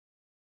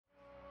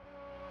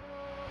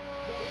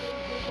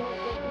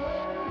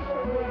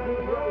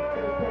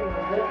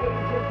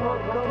agent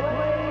punk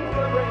complains,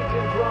 the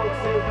raging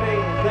drunks in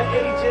pain. The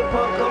agent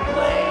punk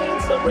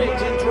complains, the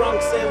raging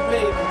drunks in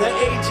pain. The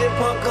agent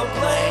punk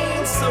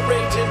complains, the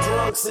raging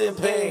drunks in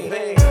pain.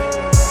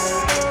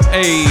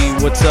 Hey,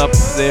 what's up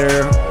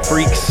there,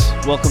 freaks?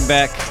 Welcome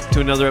back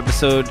to another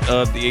episode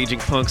of the Aging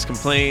Punks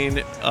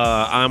Complain.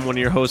 I'm one of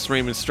your hosts,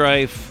 Raymond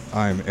Strife.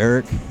 I'm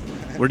Eric.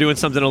 We're doing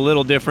something a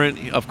little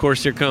different. Of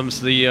course, here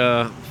comes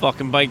the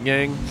fucking bike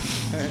gang.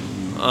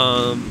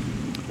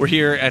 We're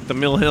here at the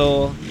Mill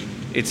Hill.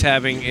 It's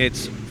having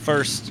its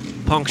first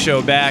punk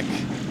show back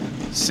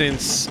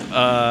since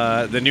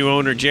the new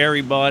owner,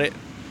 Jerry, bought it.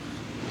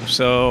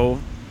 So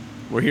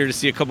we're here to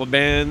see a couple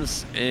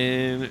bands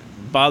and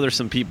bother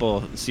some people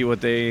and see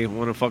what they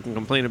want to fucking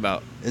complain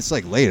about. It's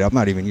like late. I'm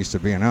not even used to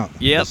being out.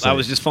 Yep, I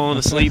was just falling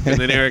asleep, and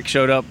then Eric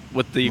showed up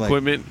with the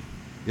equipment.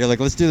 You're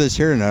like, let's do this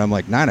here tonight. I'm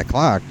like, 9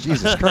 o'clock?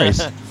 Jesus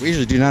Christ. We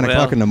usually do 9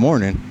 o'clock in the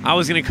morning. I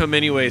was going to come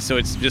anyway, so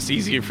it's just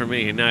easier for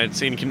me, and now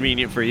it's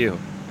inconvenient for you.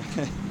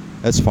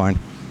 That's fine.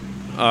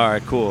 All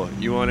right, cool.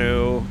 You want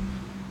to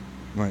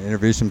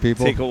interview some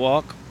people? take a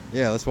walk?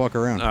 Yeah, let's walk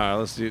around. All right,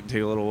 let's take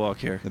a little walk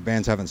here. The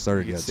bands haven't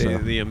started yet. See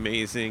the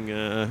amazing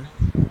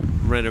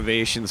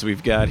renovations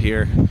we've got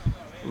here.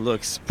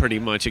 Looks pretty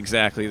much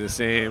exactly the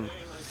same.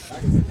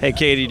 Hey,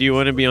 Katie, do you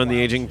want to be on the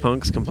Aging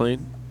Punks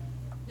Complain?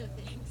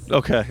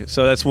 Okay,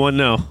 so that's one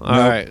no.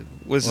 All right.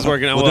 This is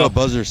working out well. well. We'll do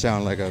a buzzer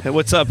sound like a... Hey,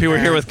 what's up? We're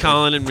here with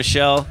Colin and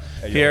Michelle.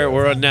 Here,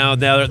 we're now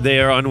they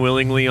are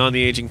unwillingly on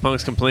the Aging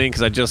Punks Complain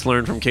because I just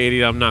learned from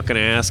Katie I'm not going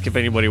to ask if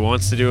anybody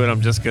wants to do it.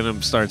 I'm just going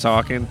to start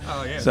talking.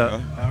 Oh, yeah. So, bro.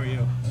 how are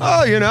you?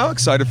 Oh,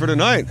 excited for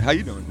tonight. How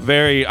you doing?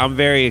 I'm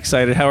very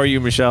excited. How are you,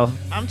 Michelle?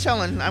 I'm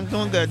chilling. I'm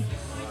doing good.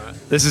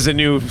 This is a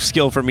new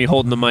skill for me,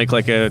 holding the mic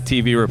like a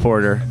TV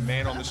reporter.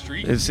 Man on the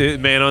street? It's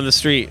man on the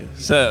street.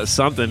 So,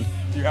 something.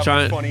 Do you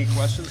have funny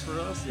questions for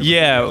us?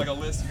 Yeah. Like a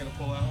list you're going to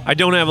pull out? I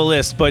don't have a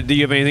list, but do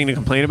you have anything to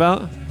complain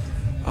about?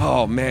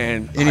 Oh,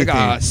 man. Anything. I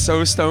got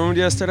so stoned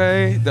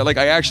yesterday that,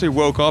 I actually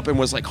woke up and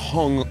was,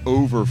 hung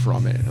over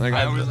from it.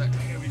 I was like,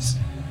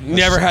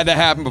 never had that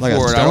happen before. Like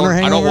a and stoner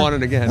I don't hangover? want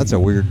it again. That's a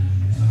weird...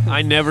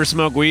 I never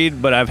smoke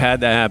weed, but I've had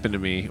that happen to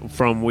me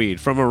from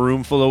weed, from a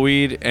room full of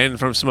weed, and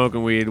from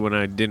smoking weed when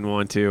I didn't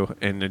want to,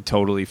 and it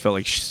totally felt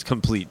like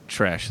complete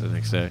trash the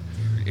next day.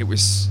 It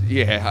was,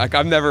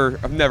 I've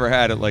never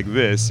had it like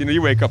this.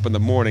 You wake up in the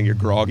morning, you're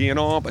groggy and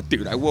all, but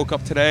dude, I woke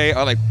up today,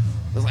 I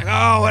was like,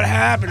 oh, what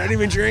happened? I didn't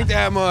even drink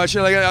that much.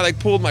 And I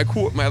pulled my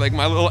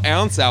little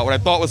ounce out, what I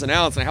thought was an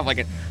ounce, and I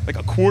have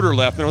a quarter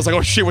left, and I was like,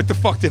 oh shit, what the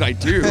fuck did I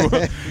do?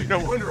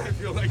 No wonder I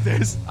feel like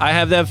this. I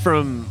have that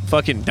from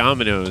fucking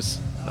Domino's.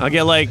 I'll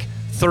get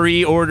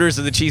 3 orders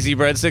of the cheesy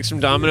breadsticks from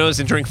Domino's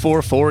and drink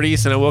 4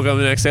 40s, and I woke up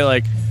the next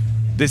day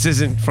this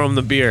isn't from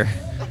the beer.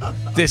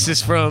 This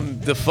is from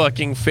the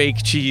fucking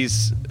fake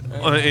cheese in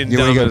You want to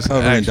Domino's. get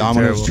covered in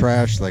Domino's terrible.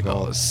 trash,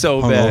 all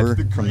so hungover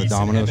bad. from the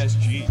Domino's?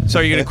 So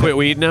are you going to quit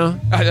weed now?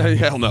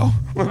 Hell no.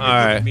 All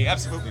right.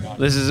 Absolutely not.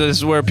 This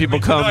is where people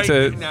come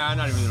to... Nah,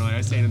 not even tonight.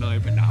 I say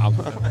tonight, but nah.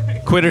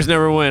 Quitters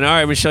never win. All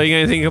right, Michelle, you got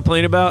anything to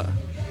complain about?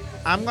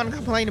 I'm going to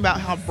complain about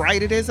how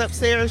bright it is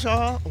upstairs,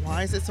 y'all.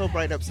 Why is it so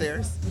bright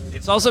upstairs?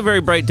 It's also very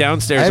bright I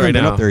downstairs haven't right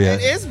been now. up there yet.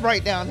 It is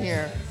bright down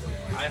here.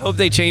 I hope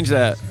they change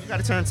that. You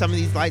got to turn some of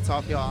these lights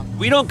off, y'all.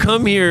 We don't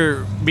come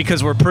here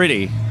because we're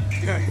pretty.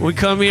 We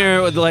come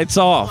here with the lights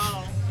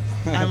off.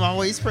 I'm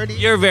always pretty.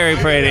 You're very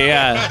pretty,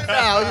 yeah.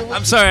 No,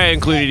 I'm sorry I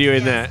included you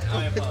in that.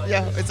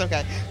 yeah, it's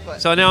okay.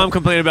 But So now I'm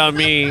complaining about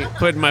me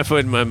putting my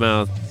foot in my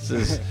mouth.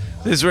 This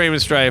is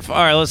Raymond Strife. All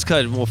right, let's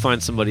cut and we'll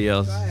find somebody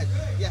else. go ahead.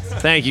 Yes.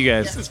 Thank you,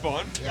 guys. This is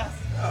fun.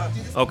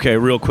 Okay,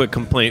 real quick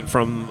complaint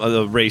from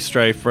the Ray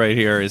Strife right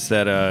here is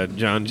that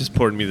John just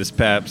poured me this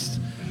Pabst,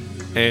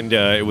 and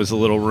it was a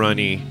little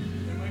runny,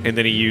 and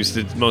then he used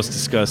the most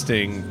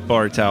disgusting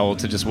bar towel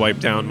to just wipe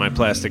down my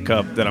plastic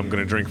cup that I'm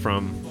going to drink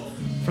from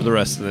for the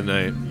rest of the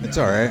night. It's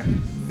all right.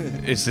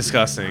 It's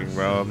disgusting,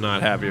 bro. I'm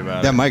not happy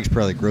about That it. mic's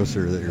probably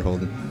grosser that you're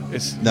holding.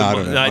 It's, No, I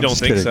don't know. I I'm don't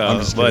just think kidding. I'm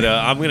so, just but kidding.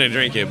 I'm going to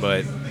drink it,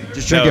 but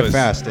Just that drink it was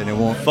fast and it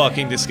won't...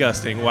 fucking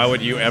disgusting. Why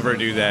would you ever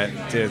do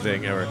that to a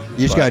thing ever? You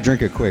just But got to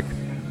drink it quick.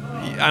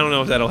 I don't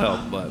know if that'll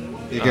help, but...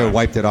 You could have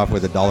wiped it off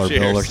with a dollar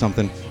bill or Cheers.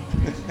 something.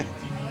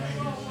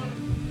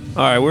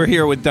 All right, we're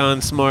here with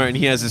Don Smart, and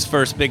he has his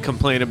first big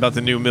complaint about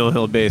the new Mill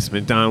Hill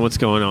basement. Don, what's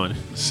going on?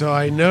 So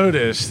I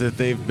noticed that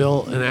they've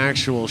built an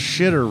actual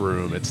shitter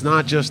room. It's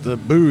not just a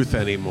booth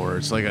anymore.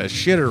 It's like a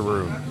shitter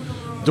room.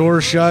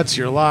 Door shuts,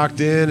 you're locked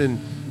in, and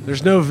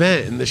there's no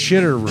vent in the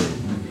shitter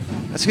room.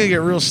 That's going to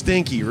get real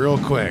stinky real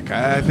quick.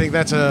 I think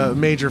that's a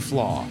major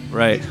flaw.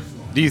 Right.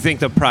 Do you think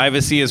the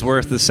privacy is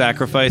worth the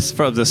sacrifice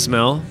for the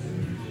smell?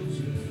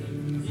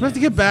 I'll have to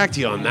get back to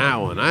you on that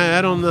one.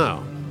 I don't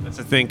know. That's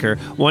a thinker.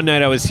 One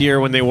night I was here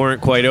when they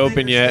weren't quite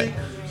open yet.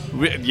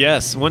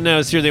 Yes, one night I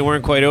was here, they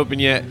weren't quite open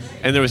yet,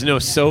 and there was no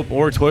soap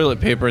or toilet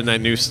paper in that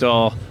new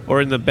stall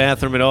or in the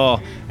bathroom at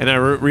all. And I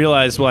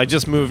realized, well, I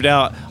just moved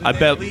out. I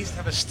bet... At least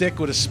have a stick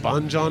with a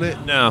sponge on it.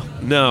 No,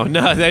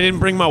 I didn't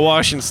bring my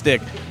washing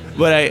stick.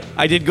 But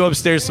I did go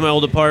upstairs to my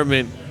old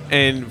apartment,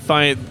 and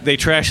they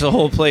trashed the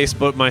whole place,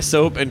 but my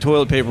soap and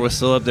toilet paper was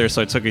still up there,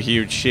 so I took a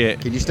huge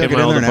shit. Can you still in get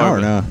my in old there now or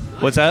apartment. no?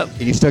 What's that?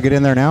 Can you still get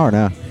in there now or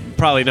no?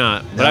 Probably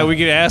not, but No? we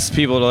could ask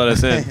people to let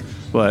us in.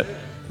 But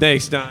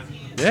thanks, Don.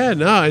 Yeah,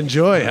 no,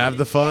 enjoy, have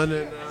the fun.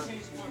 And,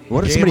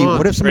 What if Game somebody? on.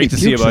 What if somebody Great to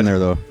see you, pukes in bud. there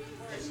though?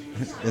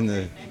 In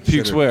the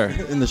Pukes shitter. where?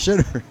 In the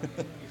shitter.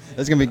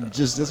 That's gonna be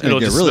just. That's gonna It'll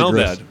get just really smell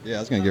gross. bad. Yeah,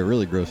 that's gonna get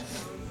really gross.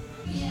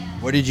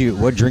 What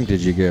drink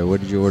did you get?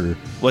 What did you order?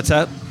 What's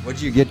that? What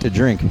did you get to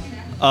drink?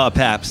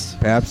 Pabst,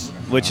 Paps.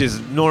 which is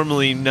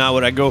normally not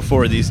what I go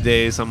for these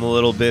days. I'm a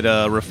little bit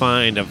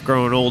refined. I've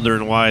grown older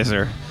and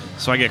wiser,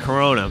 so I get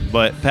Corona.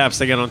 But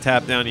Pabst I got on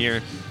tap down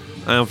here.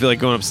 I don't feel like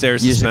going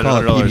upstairs You to used to spend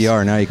call it $100.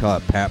 PBR. Now you call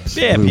it Paps.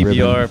 Yeah, Blue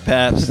PBR, Ribbon.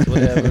 Pabst,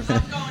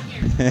 whatever.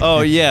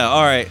 Oh, yeah,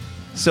 all right.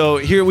 So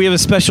here we have a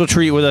special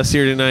treat with us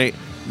here tonight.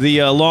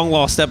 The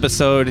long-lost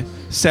episode,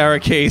 Sarah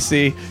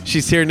Casey.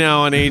 She's here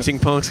now on Aging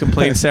Punks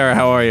Complain. Sarah,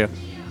 how are you?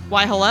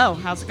 Why, hello.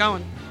 How's it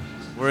going?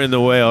 We're in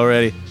the way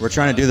already. We're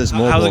trying to do this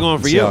mobile. How's it going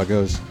for See you? how it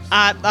goes.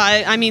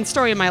 I mean,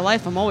 story of my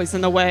life. I'm always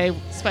in the way,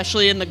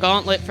 especially in the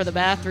gauntlet for the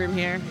bathroom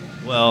here.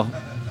 Well,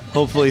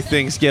 hopefully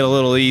things get a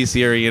little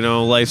easier. You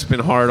know, life's been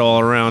hard all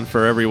around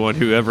for everyone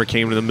who ever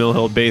came to the Mill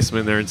Hill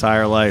basement their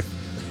entire life.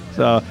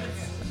 So,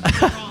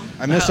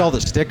 I miss all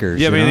the stickers.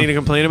 you have know? anything to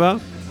complain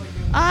about?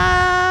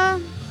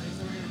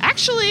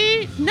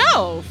 Actually,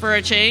 no. For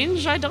a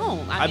change, I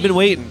don't. I've been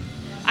waiting.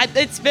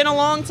 It's been a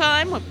long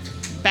time.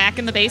 Back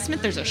in the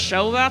basement, there's a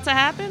show about to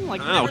happen.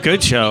 Like, Oh,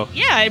 good show.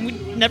 Yeah, and we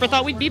never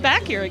thought we'd be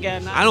back here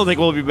again. I don't think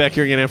we'll be back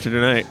here again after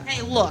tonight.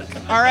 Hey, look,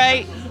 all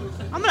right.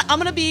 I'm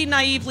gonna be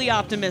naively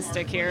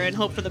optimistic here and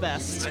hope for the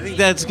best. I think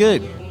that's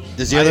good.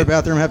 Does the other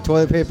bathroom have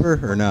toilet paper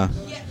or no?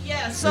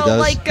 Yeah, so It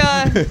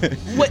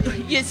does?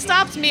 like, you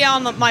stopped me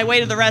on my way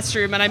to the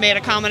restroom, and I made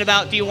a comment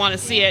about, "Do you want to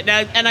see it?"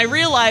 And I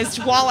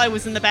realized while I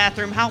was in the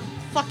bathroom how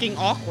fucking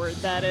awkward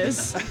that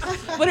is.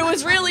 But it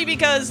was really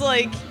because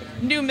like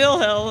New Mill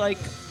Hill, like,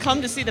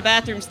 come to see the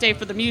bathroom, stay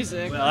for the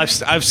music. Well,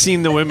 I've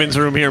seen the women's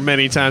room here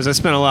many times. I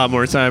spent a lot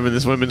more time in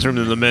this women's room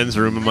than the men's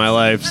room in my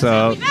life.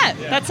 So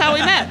That's how we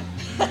met.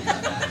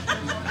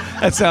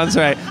 that sounds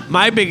right.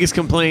 My biggest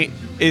complaint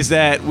is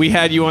that we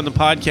had you on the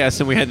podcast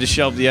and we had to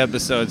shelve the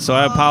episode. So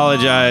I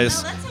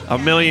apologize a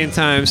million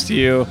times to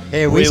you.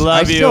 Hey, we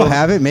love I you. still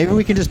have it. Maybe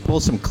we can just pull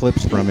some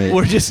clips from it.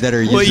 We're just that are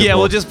useful. well, yeah.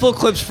 We'll just pull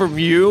clips from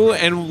you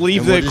and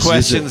leave And we'll the just use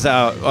questions it.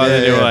 out on Yeah,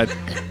 the new yeah. one.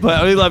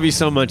 But we love you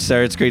so much,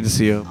 Sarah. It's great to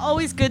see you.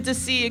 Always good to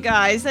see you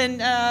guys, and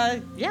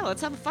yeah,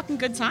 let's have a fucking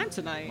good time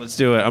tonight. Let's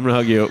do it. I'm gonna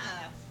hug you.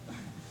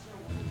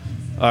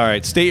 All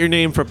right. State your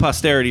name for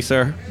posterity,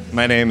 sir.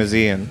 My name is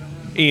Ian.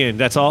 Ian.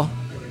 That's all.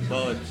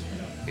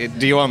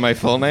 Do you want my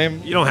full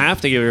name? You don't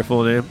have to give your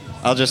full name.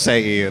 I'll just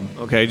say Ian.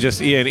 Okay,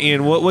 just Ian.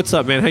 Ian, what's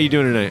up, man? How you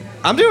doing tonight?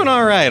 I'm doing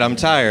all right. I'm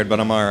tired, but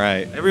I'm all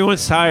right.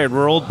 Everyone's tired.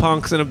 We're old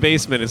punks in a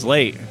basement. It's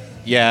late.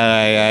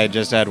 Yeah, I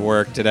just had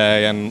work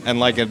today, and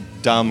like a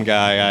dumb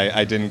guy,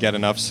 I didn't get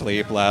enough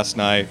sleep last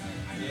night.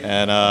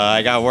 And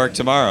I got work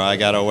tomorrow. I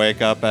got to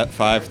wake up at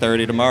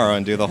 5:30 tomorrow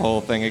and do the whole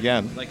thing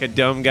again. Like a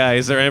dumb guy.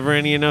 Is there ever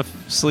any enough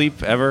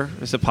sleep ever?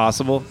 Is it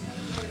possible?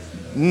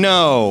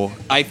 No,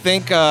 I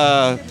think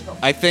the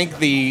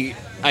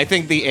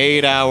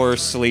 8-hour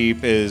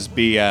sleep is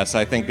BS.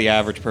 I think the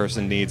average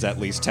person needs at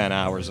least 10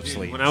 hours of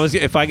sleep.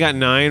 If I got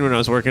 9 when I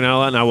was working out a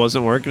lot and I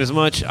wasn't working as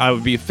much, I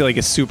would feel like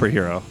a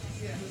superhero.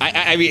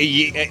 I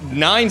mean,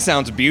 9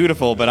 sounds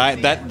beautiful,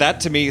 but that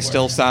to me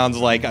still sounds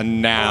like a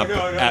nap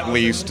at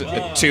least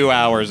 2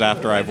 hours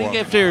after I've I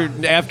worked.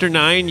 think after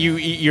 9,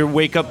 you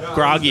wake up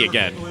groggy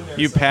again.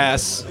 You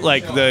pass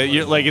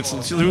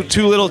it's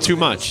too little, too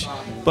much.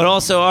 But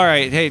also, all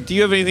right. Hey, do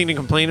you have anything to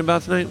complain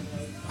about tonight?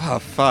 Oh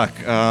fuck.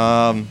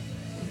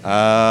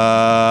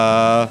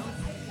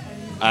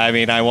 I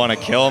mean, I want to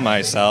kill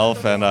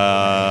myself, and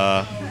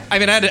I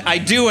mean, I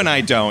do and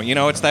I don't. You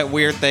know, it's that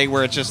weird thing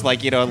where it's just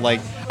like, you know,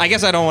 like, I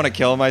guess I don't want to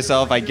kill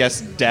myself. I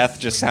guess death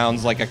just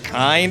sounds like a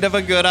kind of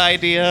a good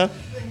idea.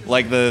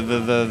 Like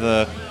there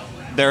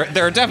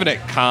are definite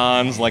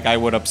cons. Like, I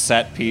would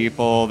upset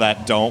people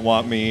that don't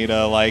want me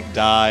to like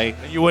die.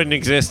 You wouldn't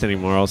exist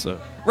anymore.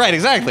 Also. Right,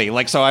 exactly.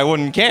 Like, so I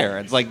wouldn't care.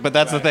 It's like, but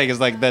that's the thing, is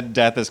like that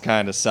death is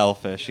kind of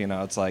selfish, you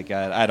know. It's like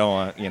I don't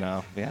want, you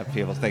know,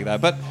 people think that.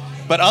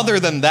 But other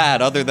than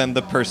that, other than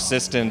the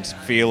persistent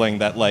feeling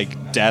that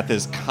like death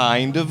is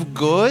kind of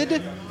good,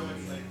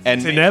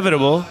 and It's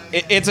inevitable.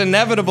 it's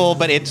inevitable,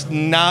 but it's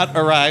not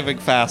arriving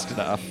fast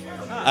enough.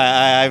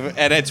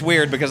 And it's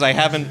weird because I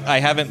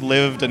haven't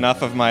lived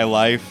enough of my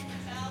life,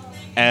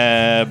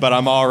 but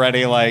I'm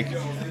already like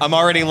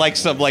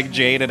some like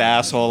jaded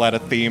asshole at a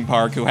theme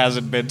park who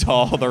hasn't been to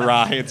all the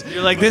rides.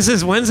 You're like,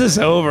 when's this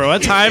over?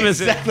 What time is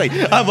it? Exactly.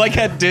 I'm like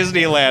at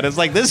Disneyland. It's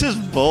like, this is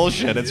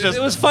bullshit. It's just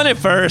It was fun at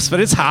first,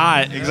 but it's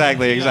hot.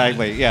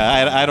 exactly.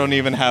 Yeah, I don't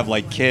even have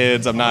like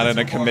kids. I'm not in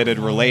a committed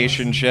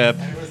relationship.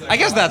 I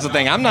guess that's the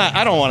thing.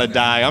 I don't want to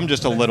die. I'm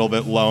just a little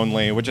bit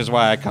lonely, which is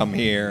why I come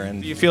here.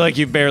 And Do you feel like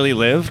you've barely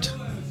lived?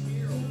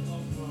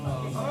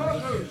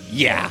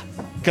 yeah,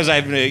 because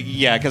I've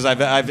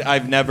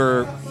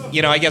never,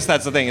 you know, I guess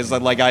that's the thing, is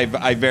that like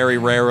I very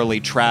rarely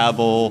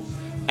travel.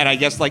 And I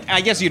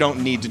guess you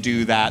don't need to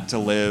do that to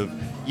live.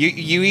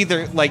 You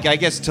either like I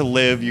guess to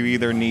live you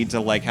either need to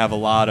like have a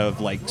lot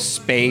of like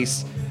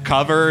space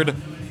covered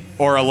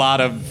or a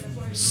lot of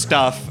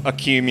stuff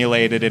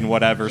accumulated in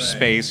whatever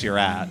space you're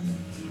at.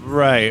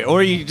 Right.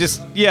 Or you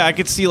just, yeah, I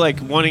could see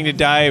like wanting to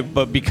die,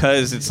 but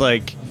because it's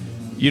like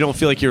you don't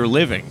feel like you're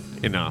living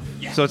enough.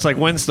 Yeah. So it's like,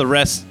 when's the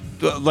rest?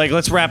 Like,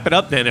 let's wrap it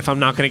up then if I'm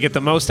not going to get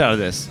the most out of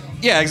this.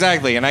 Yeah,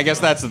 exactly. And I guess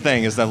that's the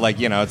thing is that, like,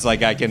 you know, it's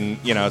like I can,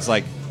 you know, it's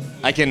like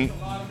I can.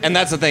 And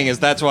that's the thing is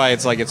that's why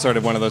it's like it's sort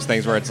of one of those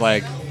things where it's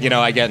like, you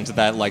know, I get into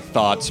that like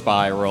thought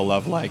spiral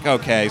of like,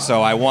 okay,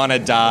 so I want to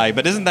die.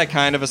 But isn't that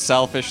kind of a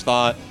selfish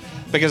thought?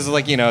 Because,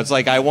 like, you know, it's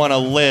like I want to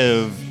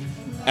live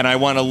and I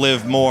want to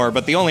live more.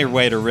 But the only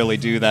way to really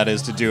do that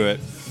is to do it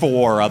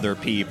for other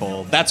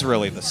people. That's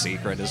really the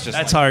secret. It's just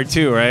that's like, hard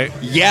too, right?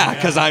 Yeah,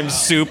 because I'm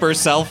super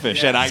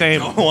selfish and I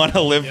don't want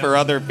to live for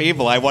other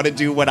people. I want to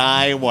do what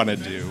I want to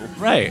do.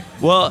 Right.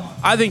 Well,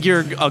 I think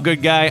you're a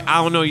good guy.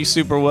 I don't know you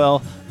super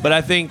well, but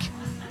I think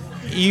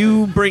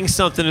you bring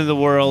something to the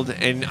world,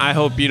 and I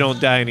hope you don't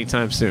die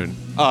anytime soon.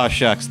 Oh,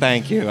 shucks.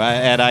 Thank you.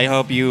 And I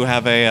hope you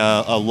have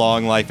a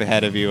long life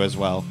ahead of you as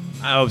well.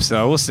 I hope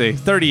so. We'll see.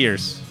 30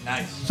 years.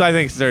 Nice. So I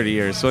think it's 30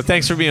 years. So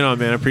thanks for being on,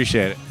 man. I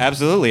appreciate it.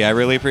 Absolutely. I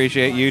really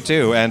appreciate you,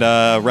 too. And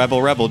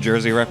Rebel,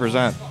 Jersey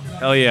represent.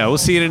 Hell yeah. We'll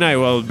see you tonight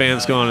while the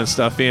band's going and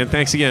stuff, Ian.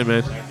 Thanks again,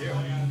 man.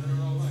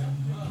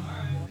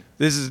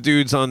 This is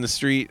Dudes on the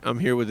Street. I'm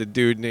here with a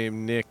dude named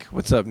Nick.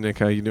 What's up, Nick?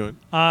 How you doing?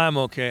 I'm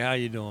okay. How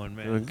you doing,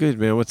 man? Doing good,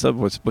 man. What's up?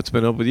 What's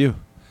been up with you?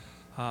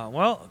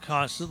 Well,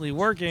 constantly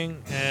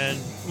working, and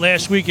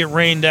last week it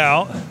rained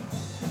out,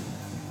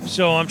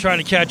 so I'm trying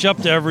to catch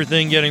up to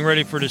everything, getting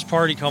ready for this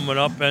party coming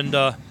up.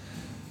 And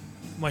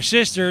my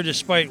sister,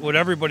 despite what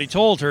everybody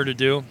told her to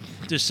do,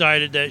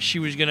 decided that she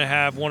was going to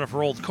have one of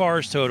her old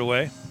cars towed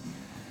away.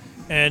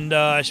 And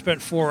I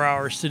spent 4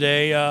 hours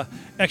today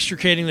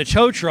extricating the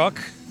tow truck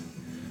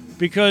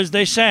because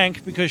they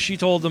sank because she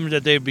told them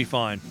that they'd be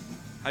fine.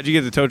 How'd you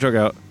get the tow truck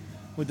out?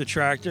 With the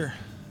tractor.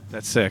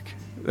 That's sick.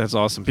 That's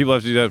awesome. People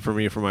have to do that for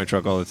me for my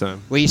truck all the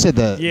time. Wait, you said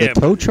the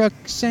tow truck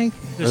sank?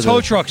 The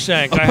tow truck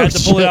sank. I had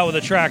to pull it out with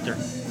a tractor.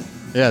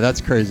 Yeah, that's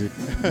crazy.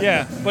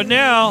 Yeah, but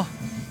now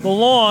the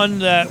lawn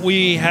that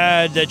we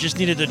had that just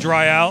needed to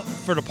dry out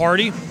for the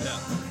party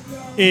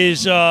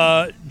is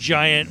a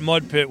giant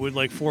mud pit with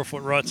like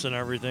 4-foot ruts and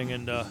everything.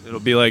 And it'll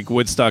be like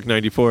Woodstock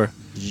 94.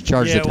 Did you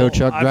charge the tow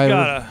truck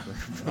driver?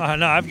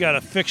 I've got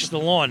to fix the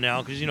lawn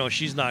now because, you know,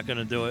 she's not going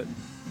to do it.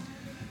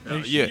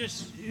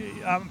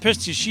 I'm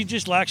pissed. She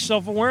just lacks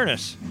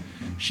self-awareness.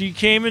 She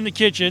came in the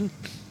kitchen.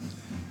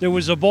 There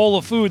was a bowl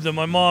of food that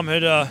my mom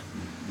had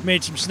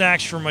made some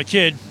snacks for my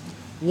kid.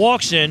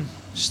 Walks in,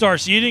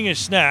 starts eating his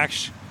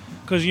snacks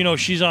because, you know,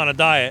 she's on a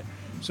diet.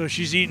 So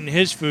she's eating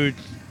his food.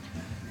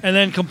 And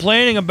then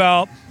complaining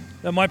about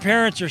that my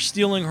parents are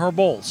stealing her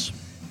bowls.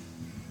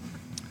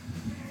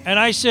 And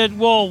I said,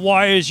 well,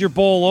 why is your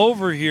bowl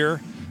over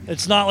here?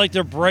 It's not like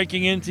they're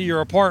breaking into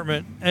your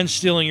apartment and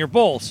stealing your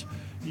bowls.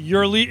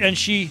 And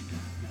she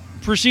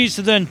proceeds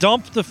to then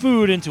dump the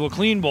food into a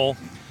clean bowl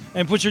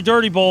and puts her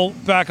dirty bowl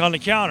back on the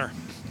counter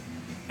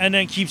and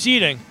then keeps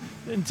eating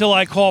until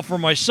I call for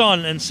my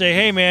son and say,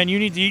 hey, man, you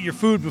need to eat your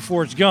food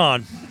before it's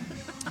gone.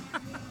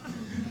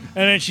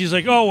 And then she's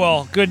like, oh,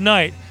 well, good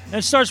night.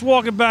 And starts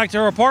walking back to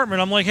her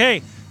apartment. I'm like,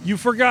 hey, you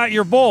forgot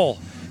your bowl.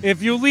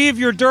 If you leave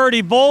your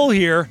dirty bowl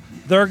here,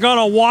 they're going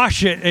to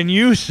wash it and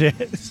use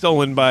it.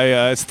 Stolen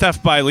by, it's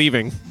theft by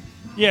leaving.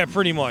 Yeah,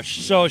 pretty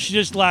much. So she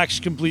just lacks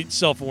complete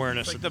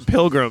self-awareness. It's like the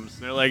Pilgrims.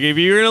 They're like, if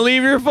you're going to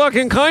leave your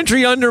fucking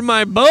country under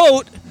my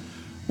boat,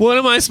 what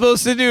am I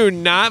supposed to do?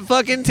 Not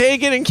fucking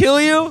take it and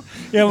kill you?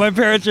 Yeah, my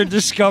parents are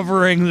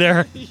discovering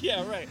their...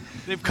 Yeah, right.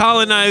 They've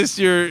colonized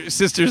your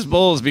sister's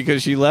bowls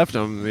because she left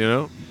them, you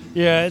know?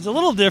 Yeah, it's a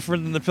little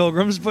different than the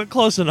Pilgrims, but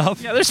close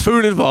enough. Yeah, there's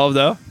food involved,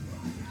 though.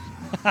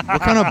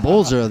 What kind of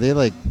bowls are they?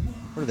 Like,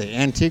 what are they,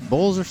 antique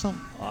bowls or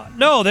something?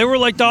 No, they were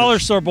like dollar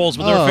store bowls,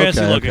 but they're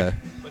fancy looking. Okay.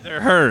 But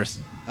they're hers.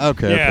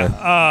 Okay.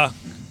 Yeah,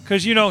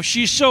 because, you know,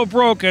 she's so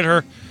broke at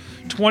her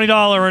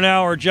 $20 an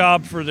hour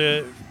job for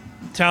the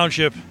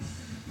township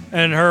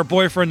and her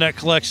boyfriend that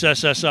collects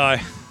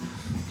SSI.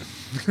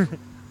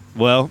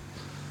 Well,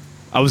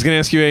 I was going to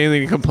ask you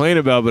anything to complain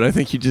about, but I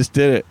think you just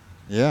did it.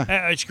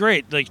 Yeah. It's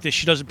great. Like,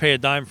 she doesn't pay a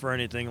dime for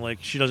anything. Like,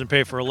 she doesn't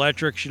pay for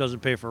electric. She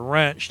doesn't pay for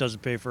rent. She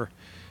doesn't pay for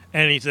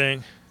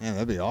anything. Yeah,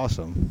 that'd be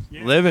awesome.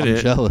 Yeah. Living I'm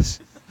it. jealous.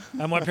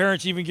 And my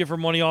parents even give her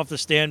money off the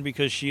stand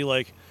because she,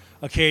 like,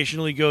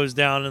 occasionally goes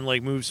down and,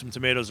 like, moves some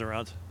tomatoes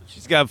around.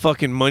 She's got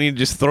fucking money to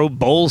just throw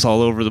bowls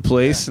all over the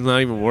place and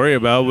not even worry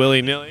about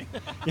willy-nilly.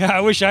 Yeah,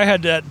 I wish I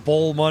had that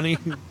bowl money.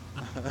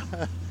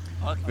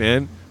 Fuck,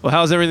 man. Well,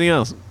 how's everything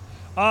else?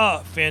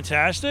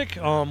 Fantastic.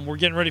 We're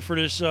getting ready for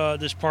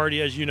this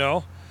party, as you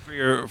know.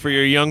 For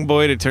your young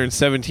boy to turn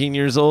 17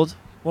 years old?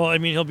 Well, I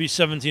mean, he'll be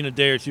 17 a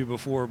day or two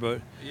before,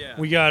 but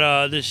we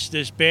got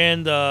this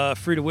band,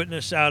 Free to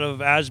Witness, out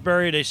of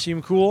Asbury. They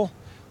seem cool.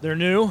 They're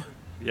new.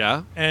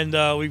 Yeah. And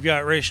we've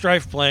got Ray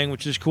Strife playing,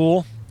 which is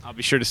cool. I'll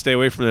be sure to stay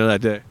away from there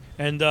that day.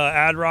 And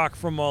Ad Rock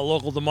from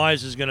Local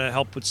Demise is going to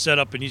help with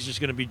setup, and he's just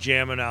going to be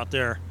jamming out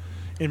there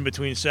in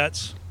between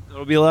sets.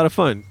 It'll be a lot of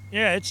fun.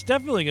 Yeah, it's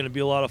definitely going to be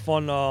a lot of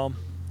fun.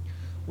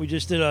 We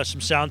just did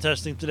some sound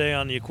testing today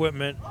on the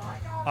equipment.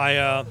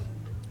 I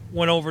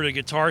went over to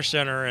Guitar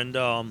Center,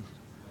 and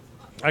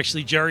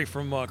actually Jerry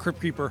from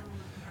Crypt Keeper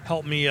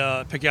helped me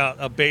pick out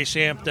a bass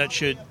amp that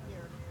should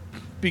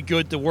be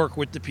good to work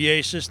with the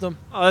PA system.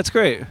 Oh, that's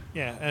great.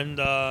 Yeah, and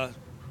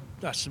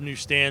got some new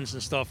stands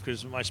and stuff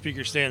because my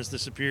speaker stands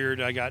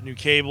disappeared. I got new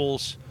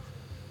cables.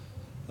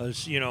 I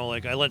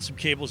lent some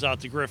cables out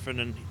to Griffin,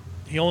 and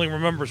he only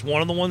remembers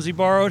one of the ones he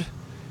borrowed.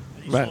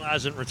 He Right. still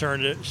hasn't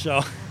returned it.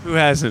 So, Who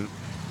hasn't?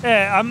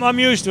 yeah, I'm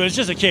used to it. It's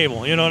just a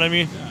cable. You know what I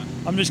mean?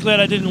 I'm just glad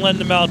I didn't lend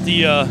him out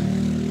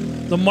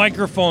the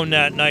microphone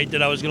that night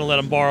that I was going to let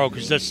him borrow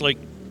because that's like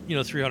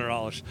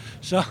 $300.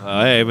 So,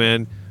 Hey,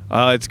 man.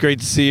 It's great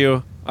to see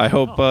you. I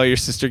hope your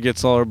sister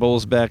gets all her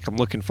bowls back. I'm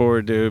looking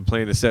forward to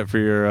playing a set for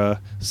your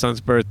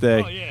son's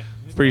birthday. Oh, yeah.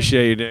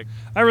 Appreciate you, Nick.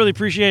 I really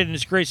appreciate it, and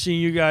it's great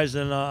seeing you guys,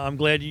 and I'm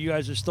glad you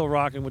guys are still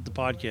rocking with the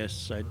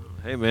podcast side.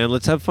 Hey, man,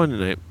 let's have fun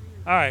tonight.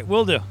 All right,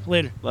 will do.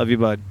 Later. Love you,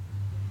 bud.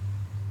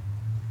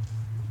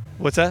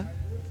 What's that?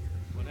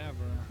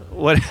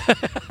 What?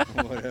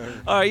 Whatever.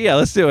 All right, yeah,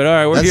 let's do it. All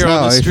right, we're That's here how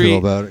on the I feel street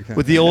about it, kinda.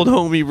 with the old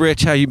homie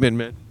Rich. How you been,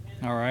 man?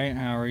 All right,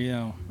 how are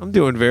you? I'm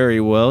doing very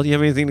well. Do you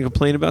have anything to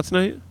complain about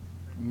tonight?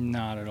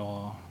 Not at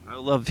all. I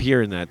love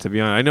hearing that, to be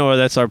honest. I know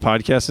that's our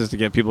podcast is to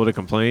get people to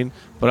complain,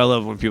 but I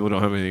love when people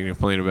don't have anything to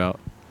complain about.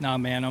 Nah,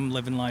 man, I'm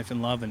living life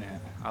and loving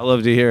it. I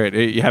love to hear it.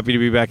 You happy to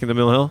be back in the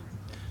Mill Hill?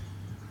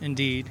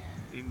 Indeed.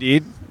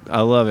 Indeed.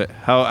 I love it.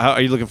 How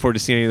are you looking forward to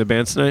seeing any of the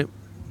bands tonight?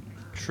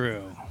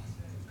 True.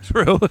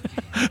 True.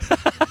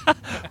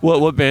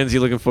 What bands are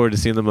you looking forward to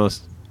seeing the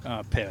most?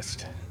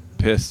 Pissed.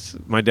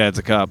 Pissed. My dad's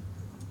a cop.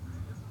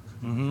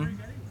 Mm-hmm.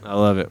 I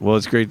love it. Well,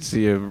 it's great to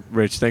see you,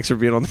 Rich. Thanks for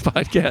being on the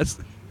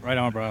podcast. Right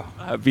on, bro.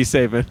 Be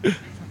safe, man.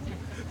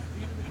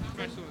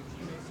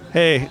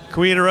 Hey,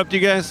 can we interrupt you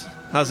guys?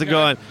 How's it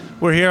going?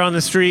 We're here on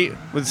the street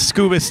with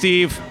Scuba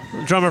Steve,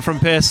 drummer from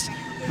Pissed.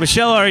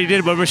 Michelle already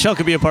did, but Michelle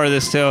could be a part of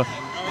this too.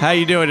 How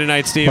you doing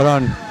tonight, Steve? Hold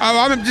on.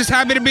 I'm just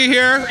happy to be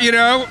here.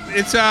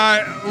 It's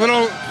a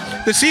little.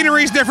 The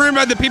scenery's different,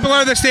 but the people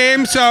are the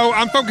same. So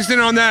I'm focusing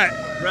on that.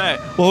 Right.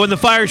 Well, when the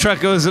fire truck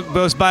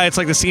goes by, it's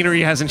like the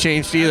scenery hasn't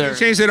changed either.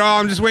 Changed it all.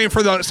 I'm just waiting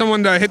for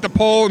someone to hit the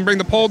pole and bring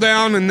the pole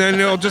down, and then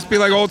it'll just be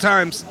like old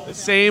times. The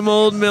same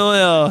old Mill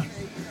Hill.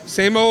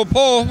 Same old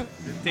pole.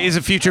 Days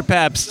of Future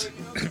Pabst.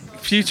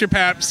 Future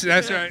Paps.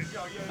 That's right.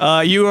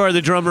 You are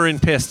the drummer in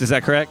Pissed, is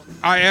that correct?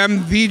 I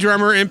am the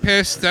drummer in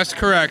Pissed. That's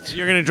correct.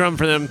 You're going to drum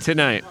for them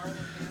tonight.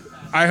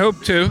 I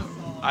hope to.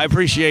 I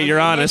appreciate your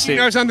honesty. You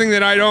know something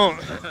that I don't.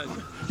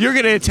 You're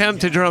going to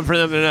attempt to drum for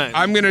them tonight.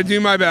 I'm going to do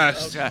my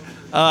best. Okay.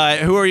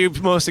 Who are you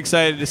most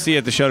excited to see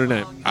at the show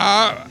tonight?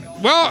 I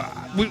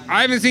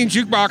haven't seen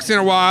Jukebox in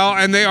a while,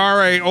 and they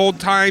are a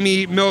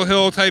old-timey Mill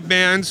Hill type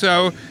band,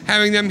 so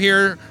having them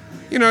here,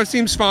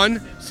 seems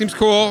fun, seems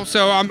cool,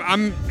 so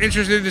I'm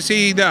interested to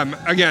see them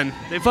again.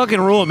 They fucking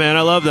rule, man.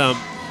 I love them.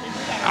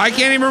 I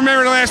can't even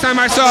remember the last time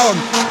I saw them.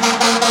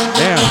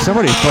 Damn,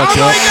 somebody fucked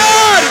Oh up. my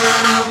God!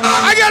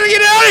 I gotta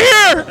get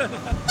out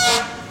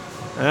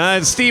of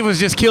here! Steve was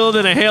just killed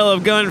in a hail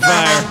of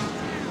gunfire.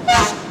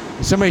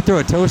 Did somebody throw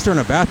a toaster in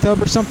a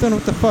bathtub or something?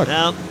 What the fuck?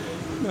 Well,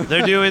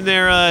 they're doing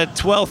their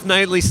 12th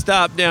nightly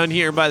stop down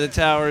here by the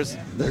towers.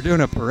 They're doing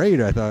a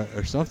parade, I thought,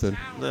 or something.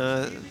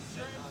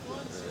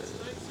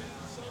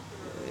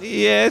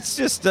 Yeah, it's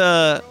just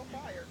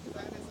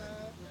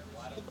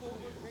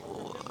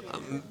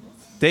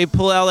they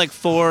pull out like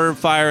 4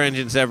 fire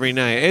engines every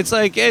night.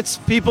 It's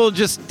people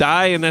just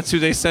die, and that's who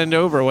they send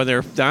over when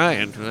they're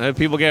dying.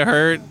 People get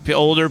hurt,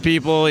 older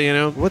people,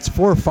 What's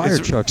 4 fire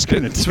trucks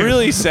gonna do? It's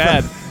really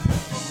sad.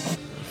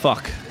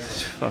 Fuck.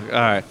 All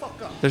right.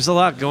 There's a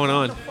lot going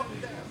on.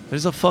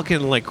 There's a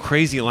fucking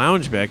crazy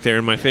lounge back there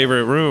in my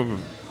favorite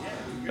room.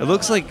 It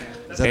looks like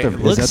Is that the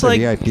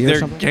VIP or they're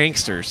something?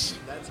 gangsters.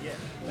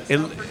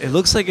 It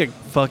looks like a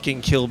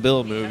fucking Kill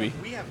Bill movie.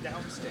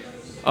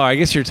 Oh, I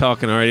guess you're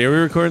talking already. Are we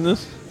recording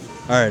this?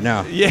 All right,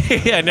 now.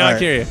 Yeah. Now All I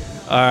right. hear you.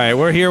 All right,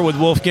 we're here with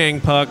Wolfgang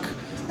Puck.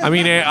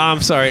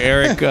 I'm sorry,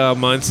 Eric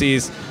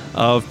Muncies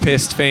of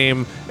Pissed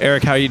fame.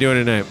 Eric, how you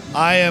doing tonight?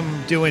 I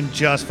am doing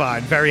just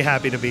fine. Very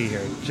happy to be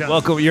here.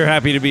 Welcome. You're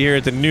happy to be here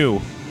at the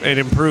new and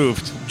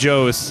improved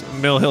Joe's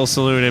Mill Hill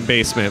Saloon and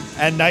Basement.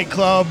 And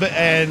nightclub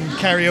and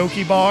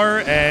karaoke bar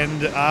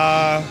and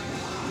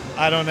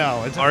I don't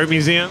know. Art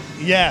museum?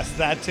 Yes,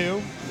 that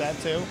too. That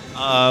too.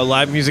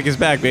 Live music is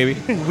back, baby.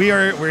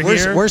 We're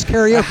here. Where's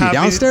karaoke? Happy-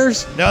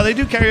 Downstairs? No, they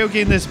do karaoke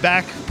in this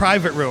back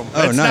private room.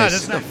 Oh, It's nice.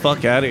 It's Get not. the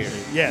fuck out of here.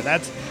 Yeah, I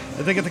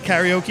think at the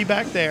karaoke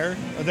back there.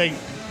 They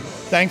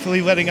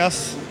thankfully letting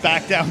us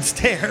back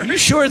downstairs. You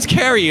sure it's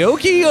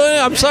karaoke?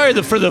 I'm sorry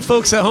for the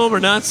folks at home are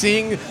not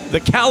seeing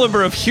the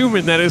caliber of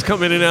human that is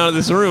coming in and out of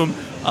this room.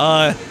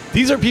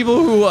 These are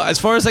people who, as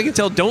far as I can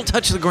tell, don't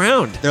touch the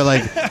ground. They're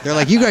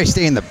like, you guys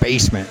stay in the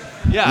basement.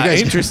 Yeah, You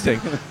guys- interesting.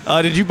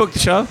 Did you book the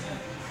show?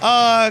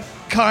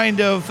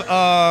 Kind of.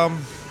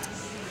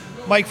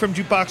 Mike from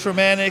Jukebox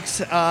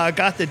Romantics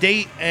got the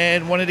date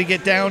and wanted to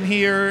get down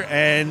here,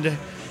 and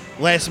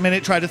last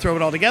minute tried to throw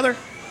it all together,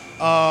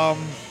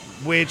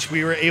 which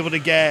we were able to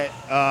get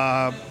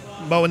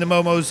Mo and the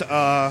Momos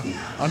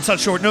on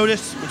such short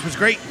notice, which was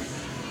great.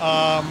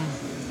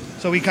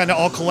 So we kind of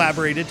all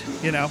collaborated,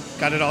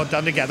 got it all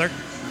done together.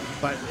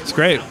 But It's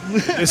great.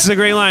 This is a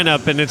great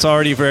lineup, and it's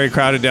already very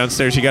crowded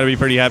downstairs. You got to be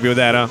pretty happy with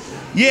that, huh?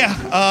 Yeah,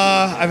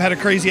 I've had a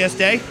crazy-ass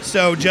day,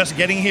 so just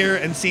getting here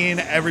and seeing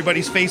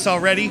everybody's face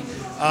already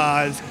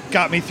has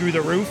got me through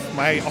the roof.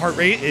 My heart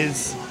rate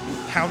is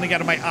pounding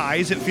out of my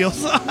eyes, it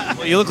feels.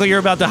 Well, you look like you're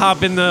about to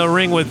hop in the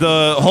ring with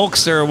the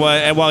Hulkster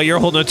while you're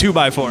holding a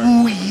 2x4.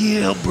 Oh,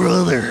 yeah,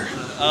 brother.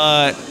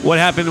 What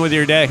happened with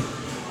your day?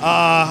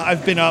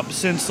 I've been up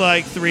since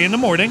like 3 in the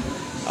morning.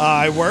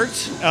 I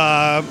worked.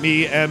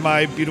 Me and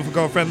my beautiful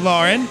girlfriend,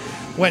 Lauren,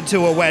 went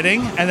to a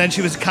wedding, and then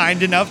she was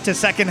kind enough to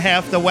second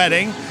half the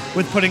wedding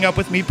with putting up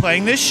with me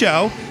playing this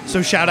show.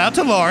 So shout out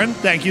to Lauren.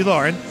 Thank you,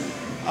 Lauren.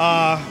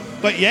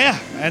 But yeah,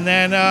 and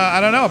then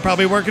I don't know,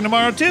 probably working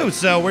tomorrow too.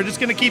 So we're just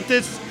gonna keep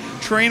this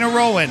train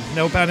rolling.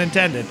 No pun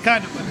intended.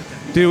 Kind of.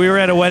 Dude, we were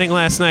at a wedding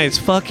last night. It's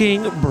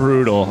fucking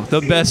brutal. The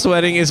best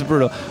wedding is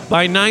brutal.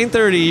 By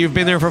 9:30, you've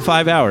been there for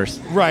 5 hours.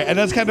 Right, and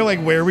that's kind of like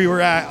where we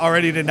were at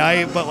already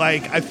tonight. But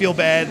like, I feel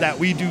bad that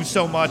we do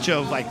so much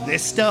of like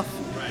this stuff.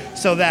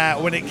 So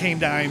that when it came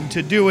time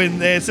to doing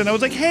this, and I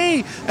was like,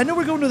 hey, I know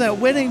we're going to that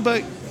wedding,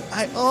 but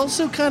I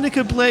also kind of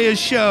could play a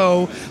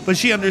show. But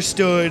she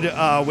understood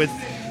with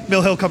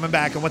Mill Hill coming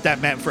back and what that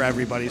meant for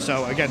everybody.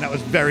 So again, that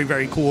was very,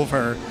 very cool of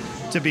her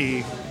to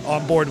be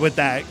on board with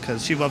that,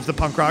 because she loves the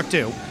punk rock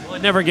too. Well,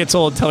 it never gets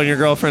old telling your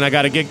girlfriend, I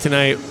got a gig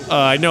tonight.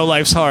 I know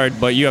life's hard,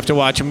 but you have to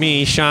watch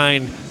me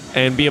shine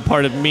and be a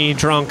part of me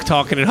drunk,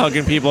 talking and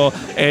hugging people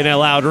in a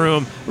loud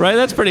room. Right?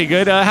 That's pretty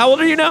good. How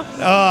old are you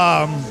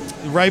now?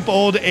 Ripe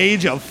old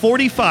age of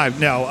 45.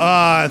 No,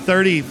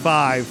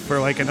 35 for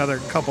like another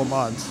couple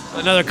months.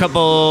 Another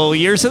couple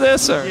years of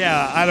this? Or?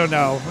 Yeah, I don't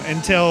know.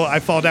 Until I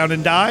fall down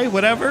and die,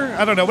 whatever.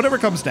 I don't know. Whatever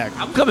comes next.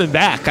 I'm coming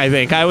back, I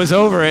think. I was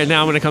over it,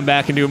 now I'm going to come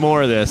back and do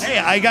more of this.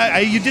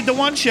 Hey, you did the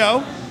one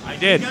show. I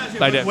did.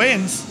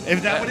 Wins.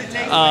 Is that what it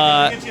takes?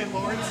 Get you in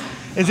Lawrence?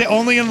 Is it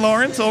only in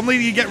Lawrence?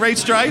 Only you get Ray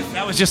Strife?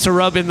 That was just to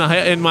rub in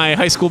my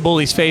high school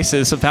bullies'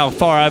 faces of how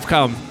far I've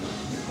come.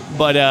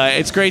 But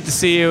it's great to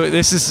see you.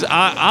 This is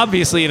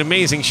obviously an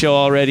amazing show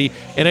already.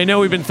 And I know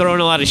we've been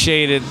throwing a lot of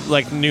shade at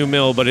like New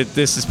Mill, but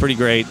this is pretty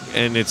great.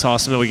 And it's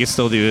awesome that we can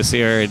still do this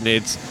here. And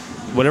it's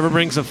whatever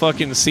brings the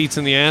fucking seats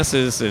in the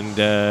asses.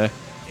 And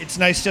it's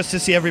nice just to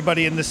see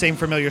everybody in the same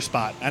familiar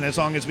spot. And as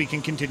long as we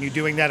can continue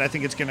doing that, I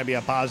think it's going to be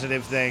a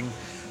positive thing.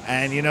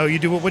 And, you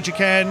do what you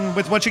can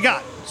with what you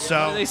got. So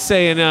what do they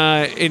say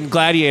in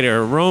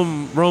Gladiator,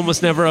 Rome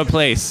was never a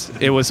place.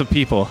 It was a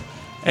people.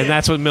 And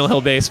that's what Mill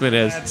Hill Basement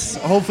is.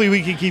 Hopefully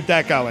we can keep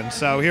that going.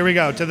 So here we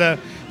go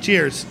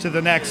cheers to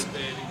the next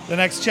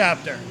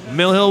chapter.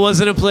 Mill Hill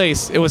wasn't a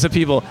place; it was a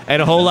people,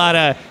 and a whole lot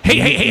of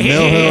hey.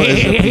 Mill Hill is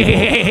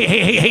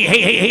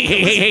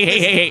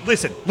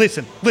a people.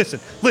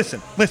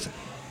 Listen.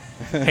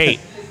 Hey,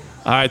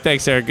 all right,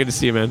 thanks, Eric. Good to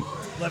see you, man.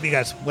 Love you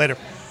guys. Later.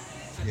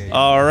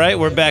 All right,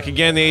 we're back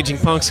again. The Aging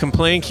Punks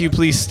Complain. Can you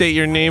please state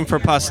your name for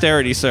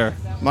posterity, sir?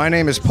 My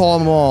name is Paul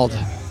Mald.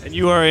 And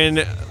you are in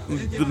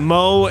the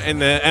Mo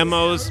and the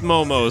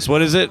Momos.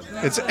 What is it?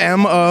 It's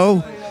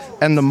M-O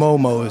and the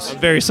Momos. I'm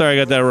very sorry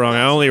I got that wrong.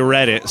 I only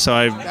read it,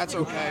 so That's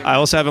okay. I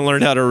also haven't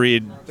learned how to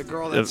read. The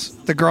girl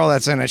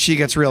that's in it, she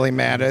gets really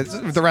mad.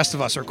 The rest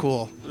of us are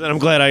cool. I'm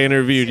glad I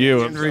interviewed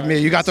you. Interviewed me.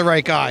 You got the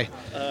right guy.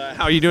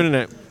 How are you doing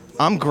tonight?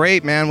 I'm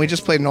great, man. We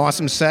just played an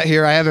awesome set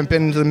here. I haven't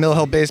been to the Mill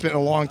Hill Basement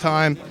in a long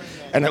time,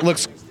 and it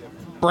looks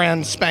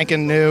brand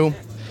spanking new.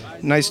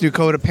 Nice new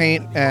coat of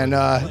paint and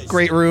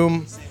great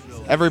room.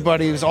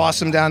 Everybody was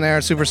awesome down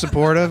there, super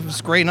supportive. It was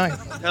a great night.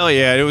 Hell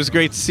yeah, it was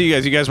great to see you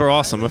guys. You guys were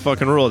awesome. I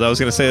fucking ruled. I was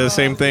going to say the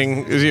same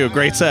thing as you.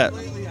 Great set.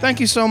 Thank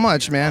you so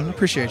much, man.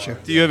 Appreciate you.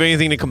 Do you have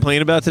anything to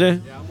complain about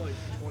today?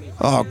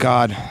 Oh,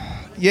 God.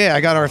 Yeah,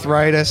 I got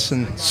arthritis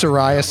and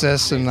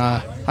psoriasis, and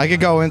I could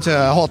go into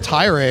a whole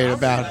tirade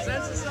about it.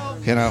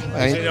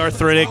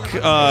 Arthritic.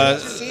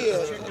 Because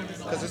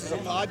this is a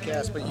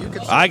podcast, but you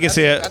can. I can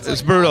see it.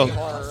 It's brutal.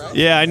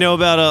 Yeah, I know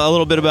about a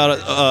little bit about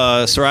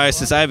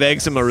psoriasis. I have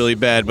eczema really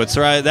bad, but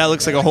that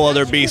looks like a whole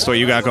other beast what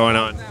you got going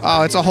on.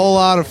 Oh, it's a whole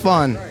lot of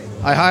fun.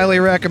 I highly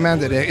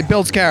recommend it. It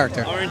builds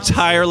character. Our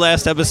entire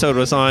last episode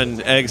was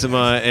on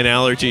eczema and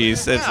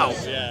allergies.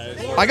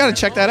 I got to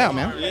check that out,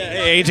 man.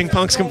 Hey, Aging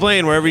Punks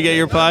Complain, wherever you get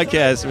your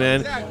podcast,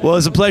 man. Well,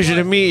 it's a pleasure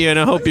to meet you, and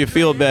I hope you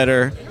feel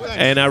better.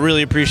 And I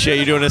really appreciate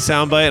you doing a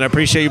soundbite, and I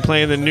appreciate you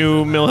playing the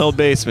new Mill Hill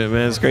Basement,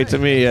 man. It's great to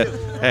meet you.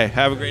 Hey,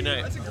 have a great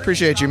night.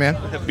 Appreciate you, man.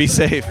 Be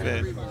safe,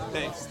 man.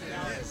 Thanks.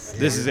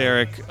 This is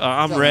Eric.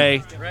 I'm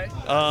Ray.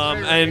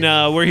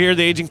 And we're here at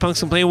the Aging Punks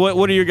Complain.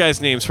 What are your guys'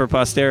 names for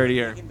posterity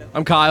here?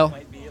 I'm Kyle.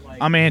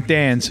 I'm Aunt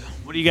Dan's.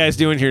 What are you guys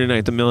doing here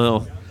tonight, the Mill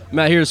Hill? I'm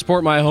out here to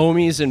support my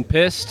homies in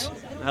Pissed.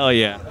 Hell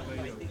yeah.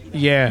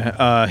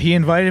 Yeah, he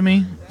invited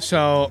me,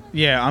 So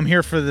yeah, I'm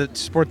here for the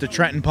support the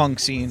Trenton punk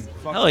scene.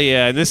 Hell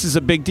yeah, this is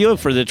a big deal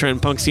for the Trenton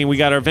punk scene. We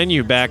got our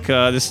venue back.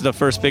 This is the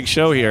first big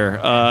show here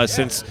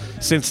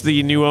since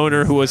the new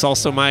owner, who was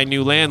also my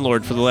new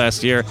landlord for the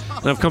last year.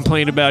 And I've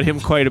complained about him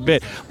quite a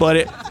bit,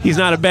 but he's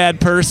not a bad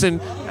person,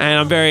 and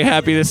I'm very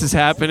happy this is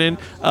happening.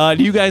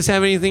 Do you guys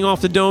have anything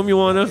off the dome you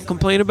want to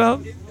complain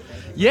about?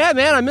 Yeah,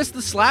 man, I miss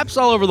the slaps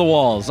all over the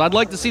walls. I'd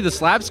like to see the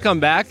slaps come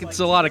back. It's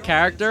a lot of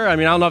character. I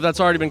mean, I don't know if that's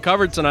already been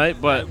covered tonight,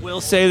 but... I will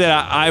say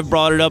that I've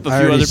brought it up, a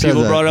few other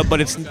people brought it up,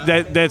 but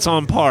that's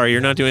on par. You're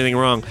not doing anything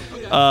wrong.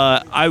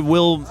 I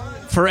will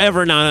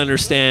forever not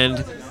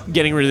understand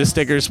getting rid of the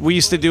stickers. We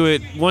used to do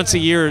it once a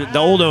year. The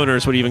old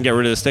owners would even get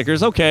rid of the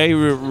stickers. Okay,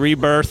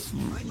 rebirth,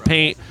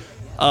 paint,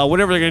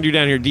 whatever they're going to do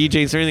down here,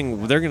 DJs or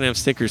anything, they're going to have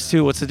stickers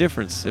too. What's the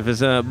difference? If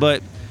it's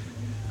but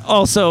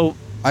also...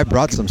 I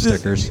brought some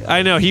stickers.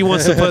 I know, he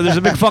wants to put, there's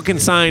a big fucking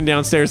sign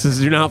downstairs that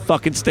says, do not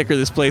fucking sticker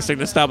this place. They're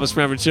going to stop us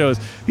from having shows.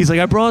 He's like,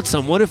 I brought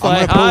some. What if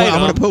I'm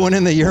going to put one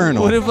in the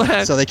urinal what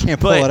if so they can't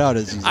pull it out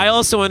as easy. I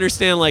also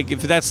understand, like,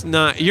 if that's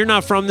not, you're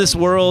not from this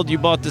world, you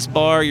bought this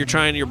bar, you're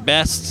trying your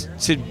best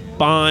to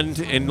bond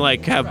and,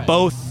 like, have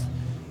both.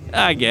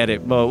 I get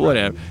it, but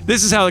whatever.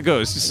 This is how it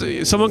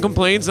goes. Someone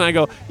complains, and I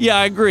go, yeah,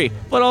 I agree.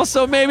 But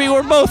also, maybe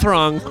we're both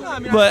wrong.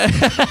 But,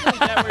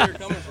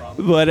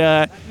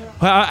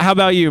 how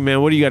about you, man?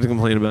 What do you got to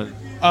complain about?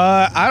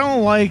 I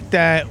don't like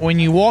that when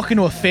you walk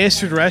into a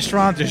fast food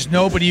restaurant, there's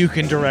nobody you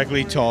can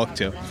directly talk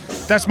to.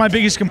 That's my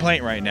biggest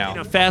complaint right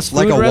now. Fast food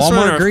like a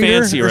restaurant Walmart or a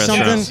fancy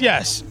restaurant? Something?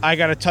 Yes. I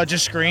got to touch a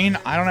screen.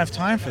 I don't have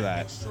time for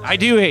that. I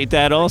do hate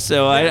that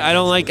also. I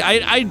don't like...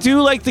 I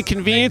do like the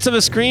convenience of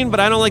a screen, but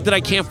I don't like that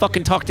I can't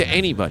fucking talk to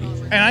anybody.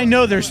 And I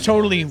know there's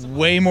totally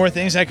way more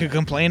things I could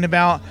complain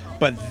about,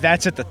 but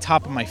that's at the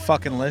top of my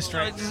fucking list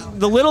right now.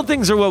 The little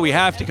things are what we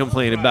have to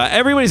complain about.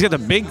 Everybody's got the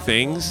big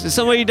things. If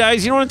somebody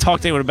dies, you don't want to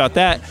talk to anyone about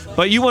that,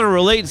 but you want to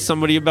relate to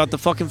somebody about the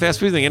fucking fast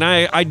food thing, and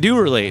I do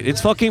relate.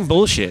 It's fucking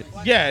bullshit.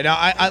 Yeah, no,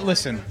 I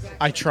listen.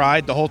 I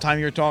tried the whole time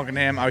you were talking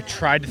to him. I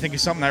tried to think of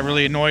something that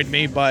really annoyed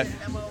me, but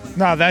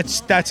no,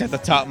 that's at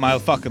the top of my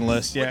fucking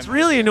list. Yeah. What's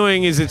really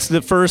annoying is it's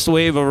the first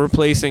wave of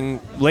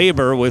replacing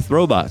labor with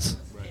robots.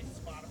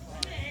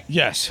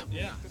 Yes.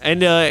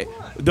 And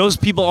those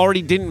people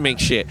already didn't make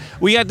shit.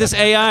 We got this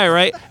AI,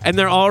 right? And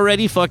they're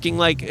already fucking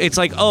like, it's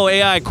like, oh,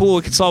 AI, cool,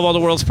 it can solve all the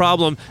world's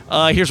problem.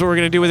 Here's what we're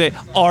going to do with it.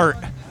 Art.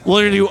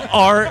 We're going to do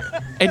art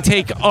and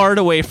take art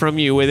away from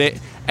you with it.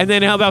 And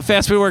then how about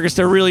fast food workers?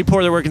 They're really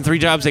poor. They're working 3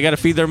 jobs. They got to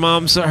feed their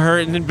moms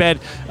hurting in bed.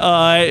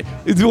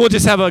 We'll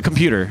just have a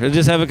computer. We'll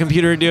just have a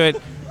computer do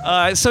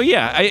it. So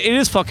yeah, it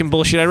is fucking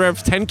bullshit. I'd rather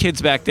have 10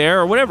 kids back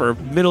there or whatever.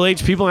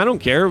 Middle-aged people, I don't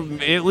care.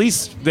 At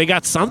least they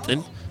got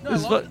something.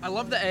 No, I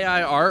love the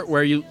AI art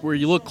where you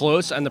look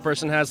close and the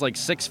person has like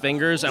 6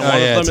 fingers and oh, one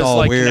yeah, of them is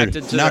like weird.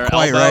 connected to Not their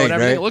quite elbow right, and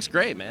everything. right? It looks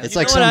great, man. It's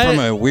like something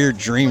from a weird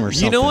dream or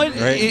something. You know what?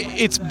 Right?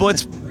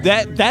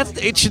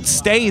 It should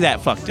stay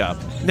that fucked up.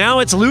 Now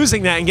it's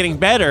losing that and getting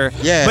better.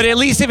 Yeah. But at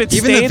least if it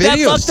Even stayed the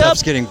video that fucked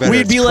stuff's up, getting better.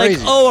 we'd It's be like,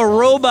 crazy. oh, a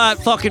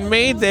robot fucking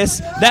made this.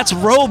 That's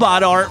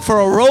robot art for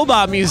a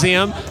robot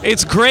museum.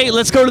 It's great.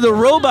 Let's go to the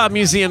robot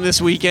museum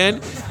this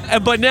weekend.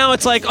 But now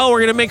it's like, oh,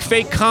 we're gonna make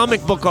fake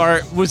comic book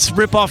art with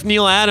rip off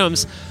Neil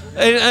Adams.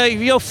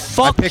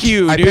 Fuck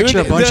you, dude. I picture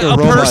a bunch of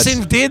robots.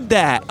 Person did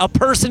that. A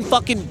person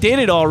fucking did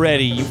it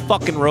already, you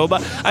fucking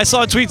robot. I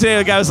saw a tweet today,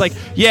 the guy was like,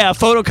 yeah, a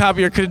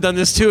photocopier could have done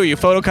this too. You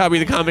photocopy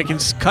the comic and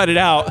just cut it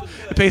out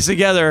and paste it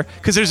together.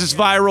 Because there's this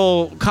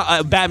viral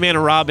Batman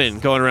and Robin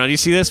going around. You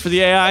see this for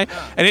the AI?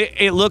 And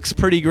it looks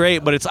pretty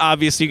great, but it's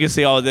obvious. You can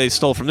see, oh, they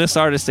stole from this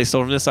artist, they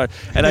stole from this art.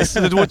 And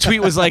the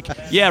tweet was like,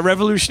 yeah,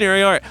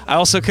 revolutionary art. I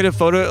also could have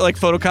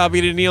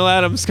photocopied a Neil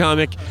Adams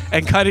comic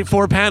and cut it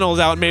 4 panels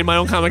out and made my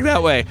own comic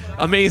that way.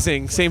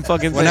 Amazing. Same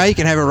fucking thing. Well, now you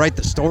can have it write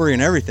the story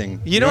and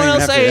everything. You know what I'll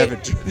say?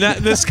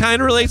 This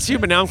kind of relates to you,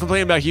 but now I'm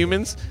complaining about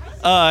humans.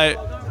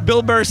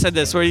 Bill Burr said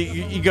this, where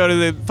you go to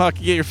the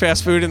fucking get your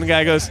fast food, and the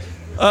guy goes,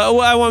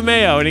 well, I want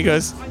mayo. And he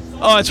goes,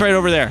 oh, it's right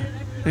over there.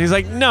 And he's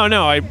like,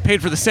 no, I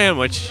paid for the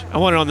sandwich. I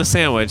want it on the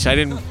sandwich. I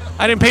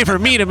didn't pay for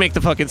me to make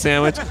the fucking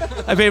sandwich.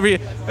 I paid for you.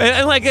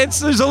 And like,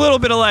 there's a little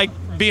bit of like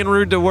being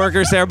rude to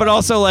workers there, but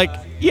also like,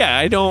 yeah,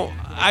 I don't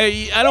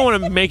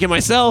want to make it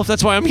myself.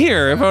 That's why I'm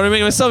here. If I want to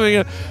make it myself,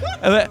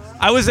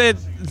 I was at.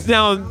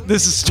 Now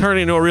this is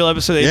turning into a real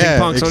episode of Aging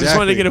Punk, so I just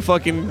wanted to get a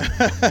fucking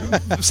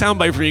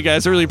soundbite from you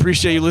guys. I really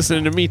appreciate you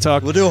listening to me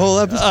talk. We'll do a whole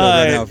episode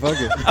right now. Fuck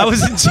it. I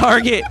was in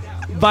Target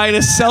buying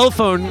a cell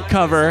phone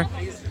cover,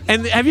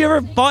 and have you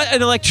ever bought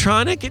an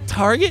electronic at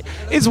Target?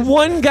 It's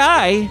one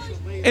guy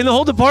in the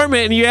whole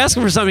department, and you ask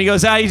him for something, he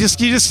goes, you just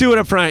do it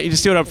up front. You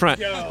just do it up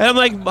front. And I'm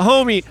like,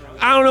 homie,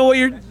 I don't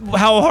know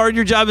how hard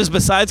your job is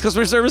besides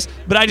customer service,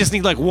 but I just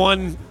need like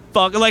one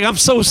like, I'm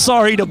so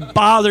sorry to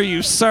bother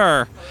you,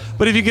 sir.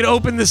 But if you could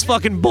open this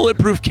fucking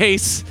bulletproof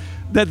case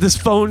that this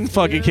phone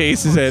fucking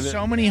case is in.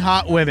 So many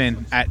hot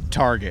women at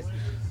Target.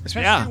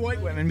 Especially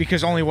white women,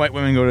 because only white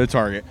women go to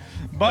Target.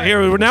 But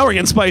now we're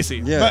getting spicy.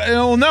 Yeah.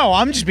 But, no,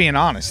 I'm just being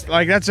honest.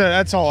 Like that's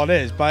all it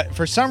is. But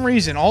for some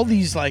reason, all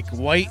these like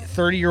white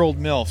 30-year-old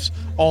milfs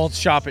all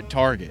shop at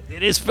Target.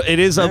 It is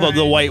of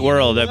the white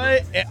world.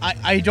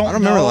 I don't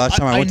remember know. the last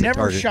time I went to never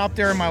Target. shopped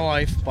there in my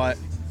life, but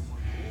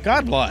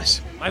God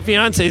bless. My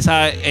fiance's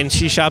hot, and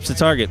she shops at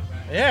Target.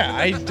 Yeah,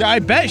 I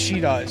bet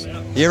she does.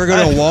 You ever go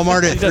to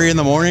Walmart at 3 in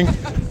the morning?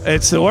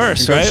 It's the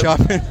worst, and go right?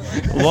 shopping?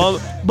 Well,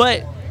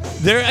 but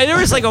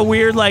there is like a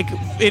weird like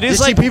it is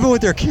You like see people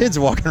with their kids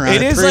walking around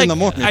it at is 3 like in the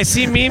morning. I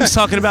see memes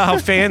talking about how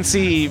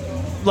fancy,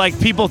 like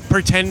people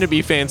pretend to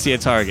be fancy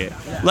at Target.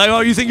 Like, oh,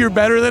 you think you're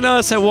better than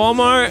us at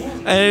Walmart?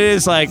 And it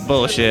is like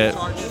bullshit.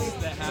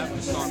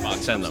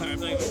 Starbucks in them.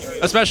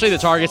 Especially the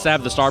Targets that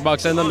have the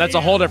Starbucks in them. That's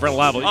a whole different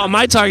level. Oh,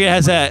 my Target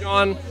has that.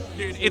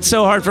 Dude, it's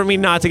so hard for me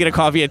not to get a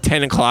coffee at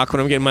 10 o'clock when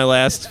I'm getting my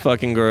last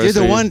fucking groceries.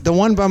 Dude, the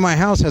one by my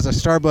house has a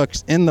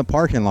Starbucks in the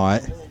parking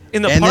lot.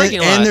 In the and parking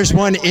lot? And there's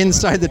one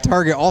inside the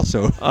Target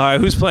also. All right,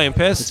 who's playing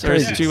Piss? It's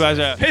crazy. Or is it you guys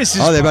out? Piss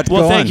is Oh, they're about to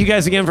well, go thank on. you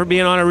guys again for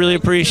being on. I really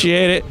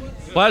appreciate it.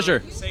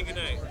 Pleasure. Say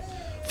goodnight.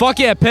 Fuck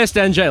yeah, pissed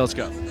NJ. Let's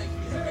go.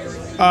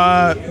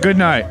 Good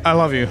night. I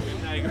love you.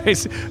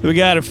 We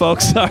got it,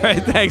 folks. All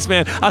right, thanks,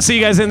 man. I'll see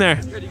you guys in there.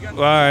 All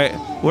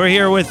right, we're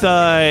here with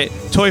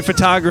toy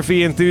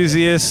photography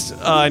enthusiast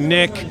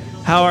Nick.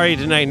 How are you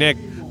tonight, Nick?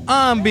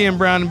 I'm being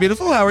brown and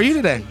beautiful. How are you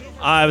today?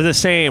 The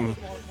same.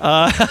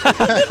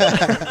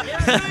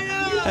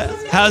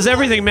 How's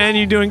everything, man?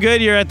 You doing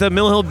good? You're at the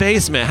Mill Hill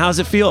basement. How's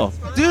it feel?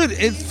 Dude,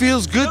 it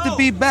feels good to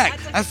be back.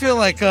 I feel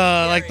like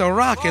The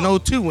Rock in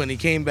 02 when he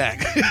came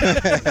back.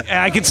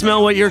 I can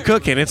smell what you're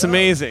cooking. It's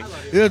amazing.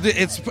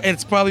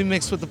 It's probably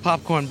mixed with the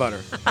popcorn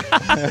butter.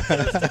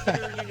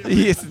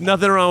 Yes,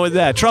 nothing wrong with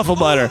that. Truffle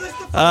butter.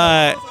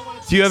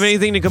 Do you have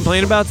anything to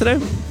complain about today?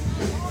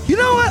 You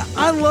know what?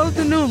 I love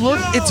the new look.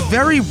 It's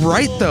very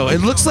bright though.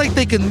 It looks like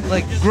they can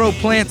like grow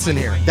plants in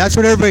here. That's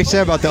what everybody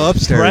said about the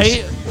upstairs.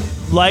 Right?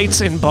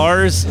 Lights and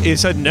bars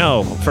is a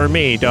no for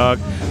me, dog.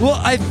 Well,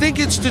 I think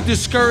it's to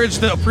discourage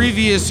the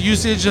previous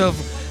usage of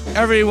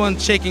everyone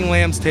shaking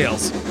lamb's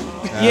tails.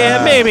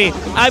 Yeah, maybe.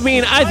 I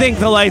mean, I think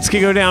the lights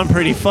could go down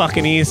pretty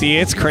fucking easy.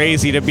 It's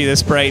crazy to be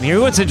this bright in here.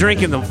 Who wants to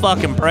drink in the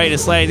fucking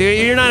brightest light?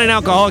 You're not an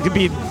alcoholic to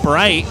be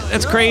bright.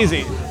 That's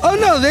crazy. Oh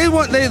no,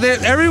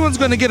 everyone's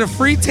going to get a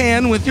free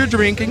tan with your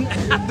drinking.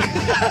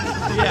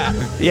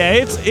 Yeah,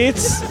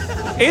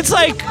 it's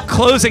like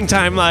closing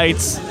time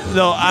lights,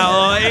 though.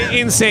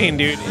 Insane,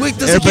 dude. Wait,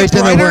 does it get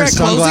brighter at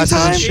closing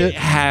time? It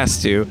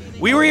has to.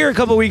 We were here a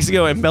couple weeks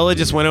ago, and Bella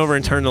just went over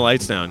and turned the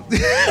lights down.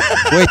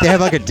 Wait, they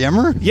have like a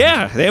dimmer?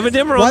 Yeah, they have a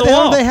dimmer Why on the the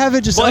hell wall. do they have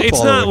it just well, up it's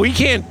all not. over? We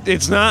can't.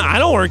 It's not. I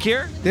don't work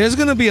here. There's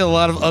going to be a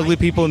lot of ugly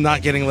people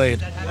not getting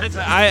laid.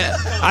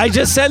 I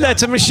just said that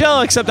to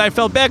Michelle, except I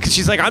felt bad because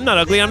she's like, I'm not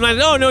ugly. I'm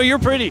not. No, you're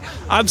pretty.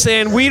 I'm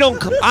saying we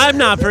don't. I'm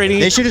not pretty.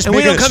 They should just and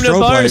we make it don't a come to strobe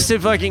bars light.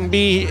 to fucking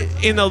be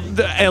in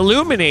the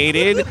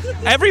illuminated.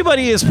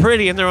 Everybody is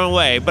pretty in their own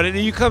way, but if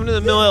you come to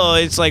the mill,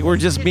 it's like we're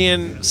just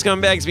being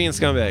scumbags being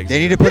scumbags. They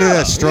need to put it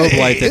a strobe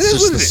light it that's is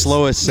just what the it is.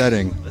 slowest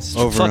setting.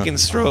 Over Fucking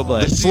strobe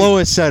light. The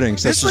slowest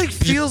settings. This like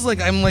feels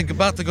like I'm like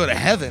about to go to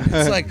heaven.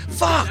 It's like,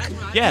 fuck.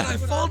 Yeah. I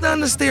fall down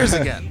the stairs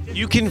again.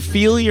 You can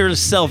feel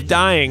yourself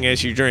dying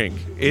as you drink.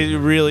 It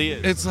really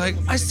is. It's like,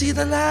 I see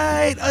the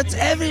light. It's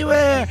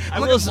everywhere.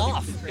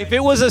 If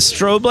it was a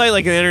strobe light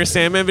like an Enter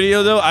Sandman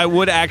video, though, I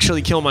would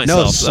actually kill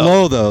myself. No,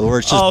 slow though, where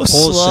it's just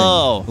pulsing.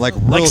 Slow. Like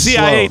real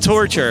CIA slow.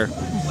 torture.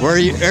 Where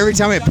every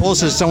time it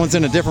pulses, someone's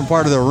in a different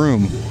part of the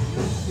room.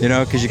 You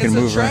know, because you can It's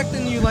move around.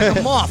 attracting you like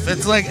a moth.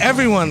 It's like,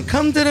 everyone,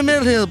 come to the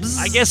Mill Hill. Bzz.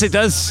 I guess it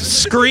does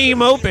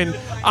scream open.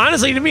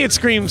 Honestly, to me, it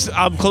screams,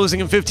 I'm closing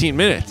in 15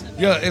 minutes.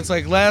 Yeah, it's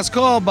like last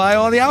call, buy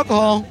all the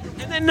alcohol.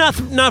 And then not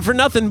for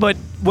nothing, but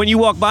when you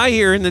walk by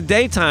here in the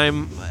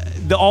daytime,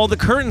 all the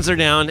curtains are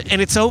down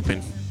and it's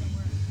open.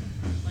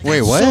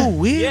 Wait, what? So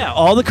weird. Yeah,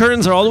 all the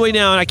curtains are all the way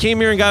down. I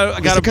came here and got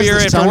a beer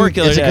after work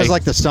the other Is it day. because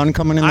like the sun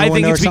coming in the I window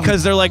think it's or something?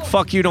 because they're like,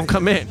 fuck you, don't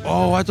come in.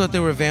 Oh, I thought they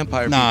were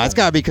vampire people. Nah, it's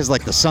got to be because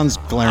like the sun's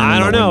glaring I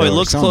in the don't know. window It or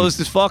looks something. closed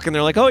as fuck, and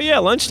they're like, "Oh yeah,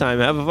 lunchtime,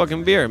 have a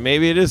fucking beer."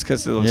 Maybe it is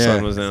because the Yeah.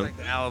 sun was down. Like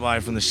the alibi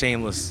from The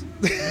Shameless.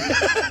 It's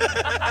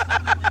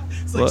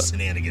Well- like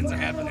shenanigans are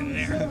happening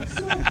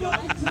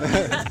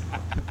there.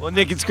 Well,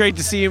 Nick, it's great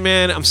to see you,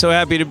 man. I'm so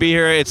happy to be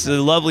here. It's a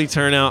lovely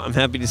turnout. I'm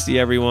happy to see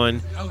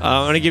everyone. I'm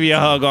gonna give you a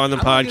hug on the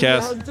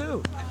podcast.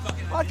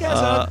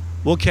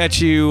 We'll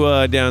catch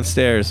you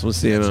downstairs. We'll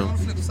see you,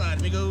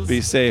 man. Be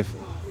safe.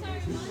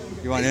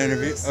 You want to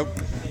interview? Oh,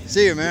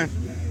 see you, man.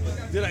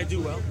 Did I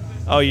do well?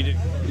 Oh, you did.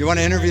 You want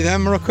to interview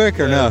them real quick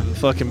or no?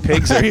 Fucking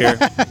pigs are here.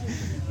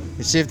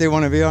 You see if they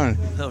want to be on.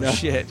 Oh No.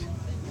 shit.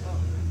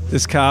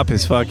 This cop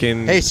is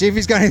fucking. Hey, see if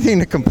he's got anything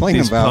to complain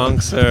These about.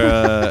 punks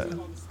are.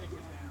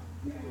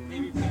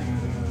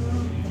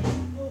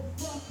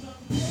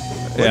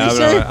 Yeah, he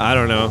say? I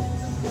don't know.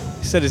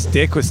 He said his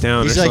dick was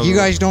down. He's or like, something. you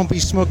guys don't be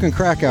smoking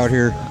crack out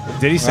here.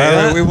 Did he say All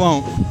right, that? we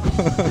won't.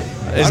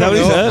 Is that what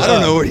he said? I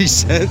don't know what he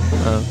said.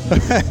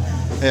 Oh.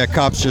 Yeah,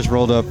 cops just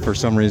rolled up for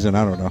some reason.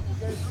 I don't know.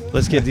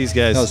 Let's get these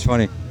guys. That was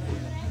funny.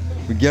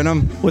 We get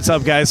them. What's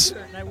up, guys?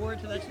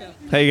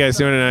 How you guys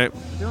doing tonight?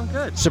 Doing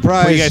good.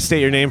 Surprise. Will you guys state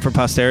your name for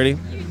posterity?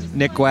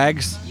 Nick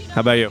Wags.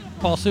 How about you?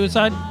 Paul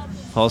Suicide.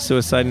 Paul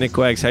Suicide, Nick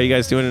Wags. How you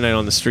guys doing tonight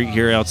on the street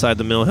here outside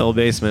the Mill Hill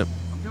basement?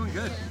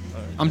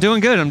 I'm doing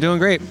good. I'm doing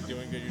great.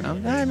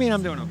 I mean,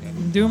 I'm doing okay.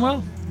 Doing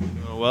well.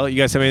 Well, you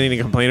guys have anything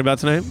to complain about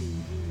tonight?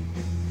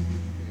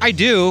 I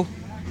do.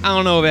 I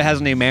don't know if it has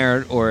any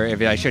merit or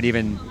if I should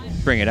even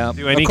bring it up.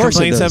 Do any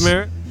complaints have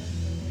merit?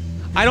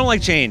 I don't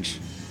like change.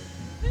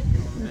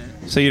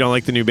 So you don't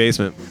like the new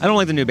basement? I don't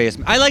like the new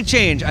basement. I like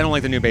change. I don't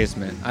like the new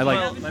basement. I like.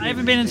 I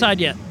haven't been inside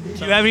yet.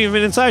 You haven't even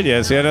been inside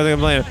yet, so you have nothing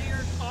to complain.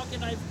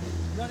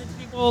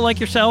 People like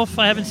yourself,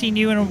 I haven't seen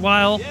you in a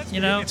while. You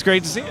know. It's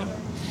great to see you. Do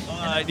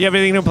you have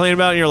anything to complain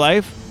about in your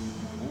life?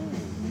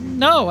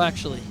 No,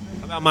 actually.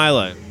 How about my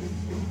life?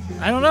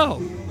 I don't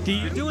know. Do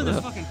you doing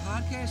the fucking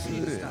podcast?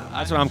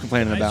 That's what I'm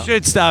complaining I about.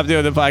 should stop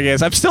doing the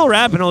podcast. I'm still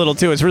rapping a little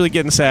too. It's really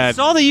getting sad.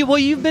 Saw that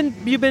you've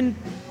been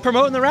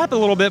promoting the rap a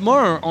little bit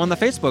more on the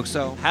Facebook.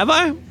 So have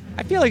I?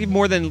 I feel like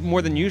more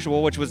than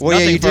usual, which was Well, yeah,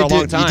 nothing you for a did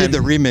long time. You did the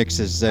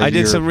remixes. I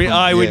did some.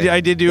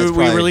 I did do.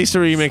 We released a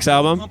remix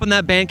album. Up on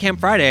that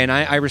Bandcamp Friday, and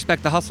I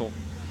respect the hustle.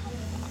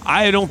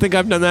 I don't think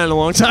I've done that in a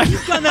long time.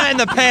 You've done that in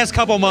the past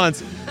couple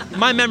months.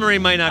 My memory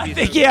might not be.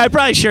 Yeah, I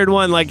probably shared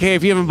one like, hey,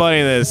 if you haven't bought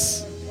any of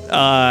this,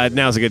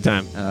 now's a good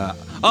time.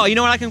 Oh, you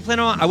know what I can complain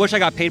on? I wish I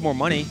got paid more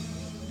money.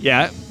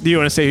 Yeah. Do you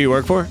want to say who you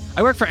work for?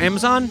 I work for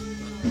Amazon.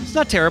 It's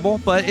not terrible,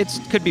 but it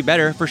could be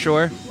better for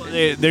sure.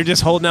 They're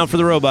just holding out for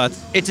the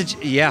robots.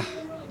 Yeah.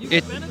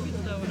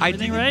 I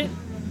think right.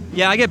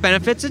 Yeah, I get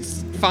benefits.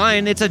 It's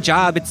fine. It's a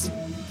job. It's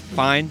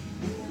fine.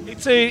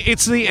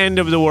 It's the end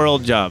of the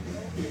world job.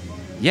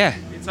 Yeah.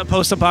 It's a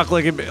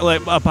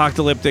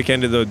post-apocalyptic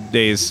end of the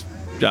days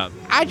job.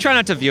 I try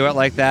not to view it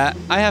like that.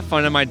 I have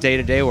fun in my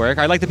day-to-day work.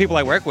 I like the people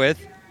I work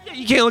with. Yeah,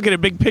 you can't look at a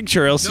big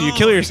picture, else you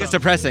kill yourself. It's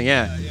depressing.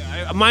 Yeah.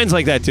 Mine's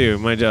like that too.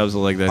 My job's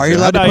like that. Are too. you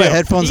allowed to How put about you?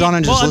 headphones on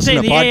and just listen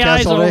to the podcasts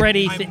AI's all day?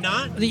 already.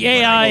 The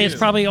AI is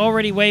probably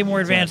already way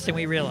more advanced than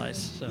we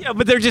realize. So. Yeah,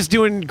 but they're just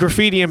doing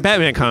graffiti and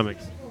Batman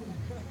comics.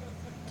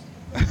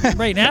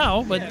 Right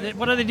now, but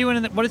what are they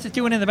doing? What is it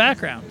doing in the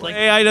background? Like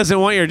AI doesn't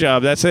want your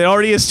job. It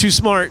already is too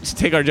smart to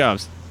take our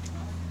jobs.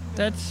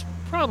 that's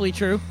probably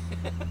true.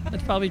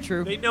 That's probably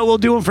true. They know we'll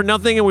do them for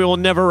nothing, and we will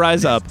never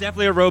rise up.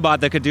 Definitely a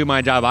robot that could do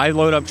my job. I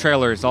load up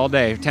trailers all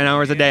day, 10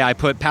 hours a day. I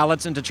put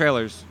pallets into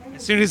trailers.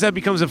 As soon as that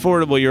becomes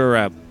affordable, you're a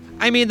rap.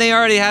 I mean, they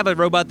already have a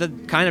robot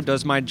that kind of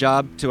does my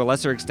job to a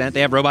lesser extent.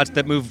 They have robots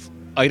that move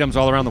items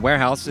all around the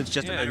warehouse. It's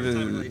just a matter of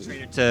time when they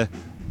train it to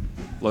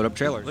load up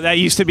trailers. Well, that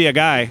used to be a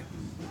guy.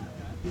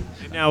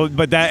 Now,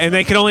 and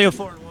they can only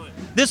afford one.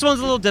 This one's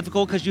a little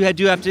difficult because you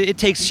do have to. It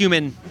takes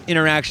human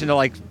interaction to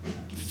like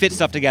fit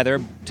stuff together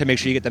to make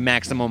sure you get the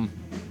maximum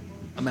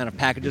amount of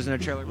packages in a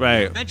trailer.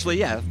 Right. Eventually,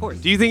 yeah, of course.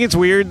 Do you think it's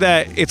weird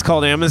that it's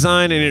called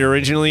Amazon and it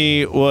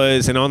originally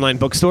was an online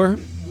bookstore?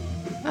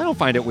 I don't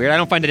find it weird. I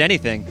don't find it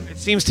anything. It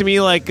seems to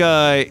me like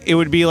it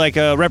would be like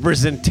a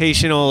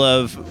representational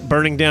of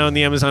burning down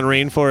the Amazon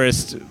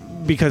rainforest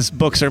because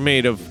books are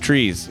made of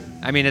trees.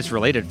 I mean, it's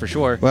related for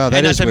sure. Well, that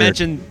and is not to weird.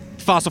 mention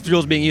fossil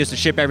fuels being used to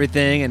ship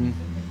everything, and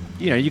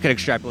you could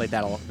extrapolate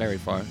that very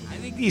far. I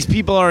think these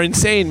people are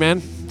insane,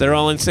 man. They're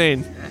all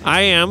insane.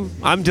 I am.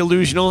 I'm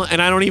delusional,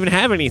 and I don't even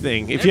have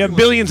anything. If you have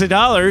billions of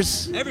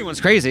dollars,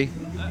 everyone's crazy. So,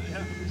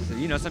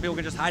 some people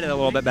can just hide it a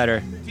little bit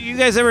better. Do you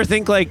guys ever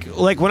think like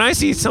when I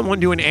see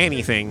someone doing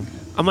anything,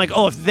 I'm like,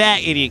 oh, if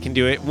that idiot can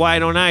do it, why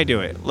don't I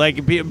do it?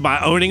 Like by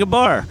owning a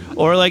bar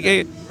or like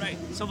right.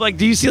 So like,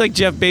 do you see like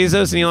Jeff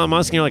Bezos and Elon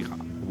Musk, and you're like,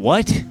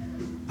 what?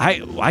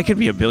 I could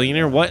be a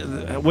billionaire.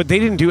 What they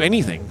didn't do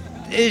anything.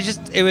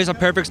 It was a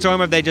perfect storm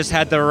if they just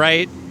had the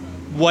right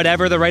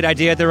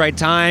idea at the right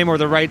time or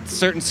the right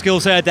certain skill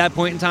set at that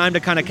point in time to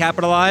kind of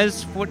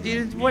capitalize.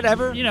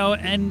 Whatever.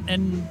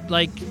 And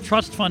like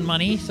trust fund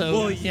money.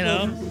 So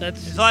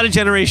that's There's a lot of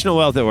generational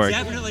wealth at work.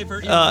 Definitely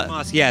for Elon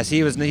Musk. Yes, he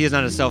is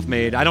not a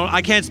self-made.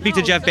 I can't speak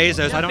to Jeff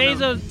Bezos. I don't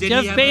know.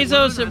 Jeff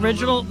Bezos'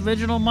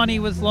 original money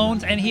was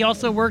loans, and he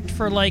also worked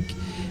for like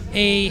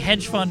a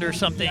hedge fund or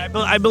something.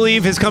 I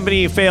believe his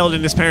company failed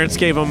and his parents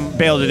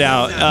bailed it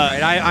out.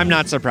 I'm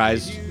not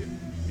surprised.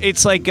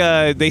 It's like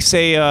they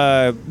say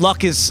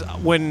luck is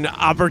when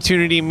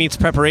opportunity meets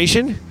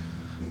preparation.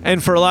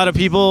 And for a lot of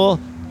people,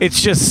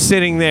 it's just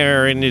sitting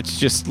there and it's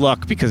just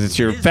luck because it's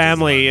your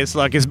family. It's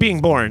luck. It's being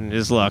born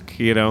is luck,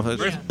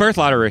 Birth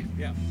lottery.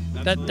 Yeah.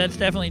 That's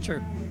definitely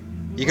true.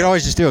 You could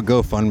always just do a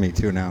GoFundMe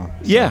too now.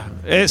 Yeah,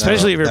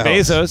 especially if you're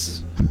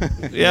Bezos.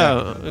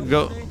 Yeah,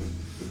 go.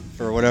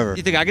 Or whatever.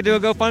 You think I could do a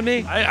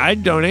GoFundMe?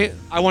 I'd donate.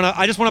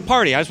 I just want to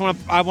party. I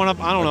don't know.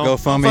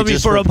 GoFundMe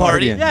just for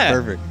partying. Yeah.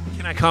 Perfect.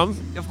 Can I come?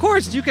 Of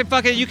course. You can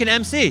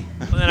MC.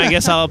 Well, then I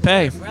guess I'll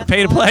pay.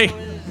 Pay to play.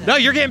 No,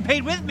 you're getting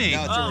paid with me.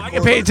 I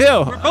get paid too.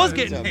 We're both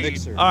getting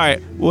paid. All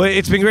right. Well,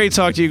 it's been great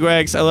talking to you,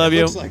 Gregs. I love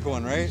you. Looks like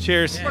one, right?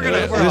 Cheers. We're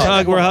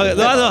hug. We're hugging.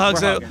 The other hugs.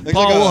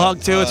 Paul will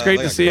hug too. It's great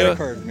to see you.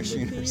 Card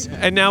machine or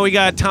something. And now we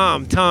got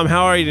Tom. Tom,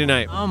 how are you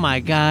tonight? Oh my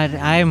God,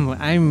 I'm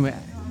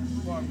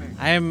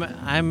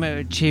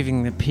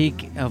achieving the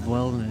peak of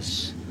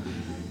wellness.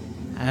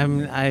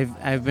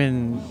 I've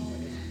been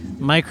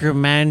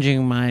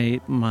micromanaging my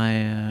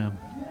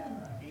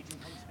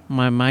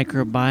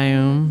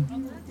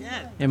microbiome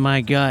in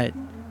my gut,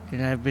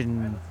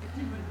 and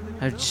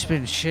I've just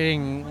been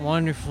shitting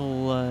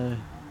wonderful.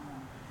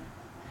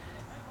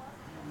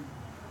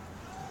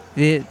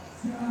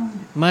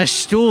 My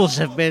stools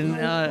have been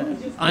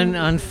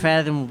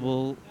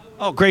unfathomable.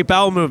 Oh, great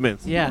bowel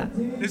movements. Yeah.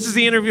 This is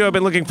the interview I've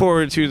been looking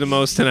forward to the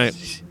most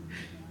tonight.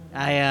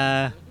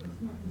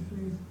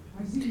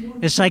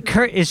 It's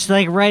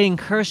like writing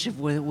cursive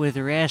with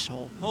her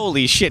asshole.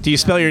 Holy shit! Do you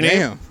spell your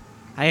name?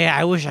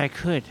 I wish I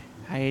could.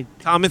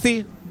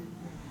 Timothy?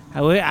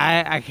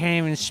 I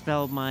can't even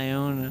spell my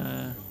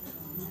own.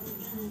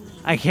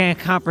 I can't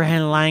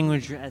comprehend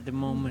language at the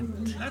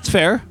moment. That's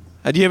fair.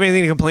 Do you have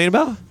anything to complain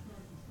about?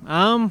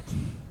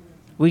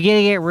 We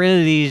gotta get rid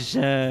of these.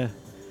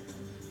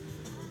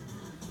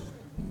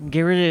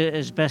 Get rid of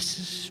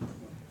asbestos.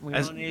 We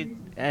don't need.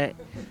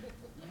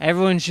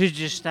 Everyone should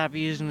just stop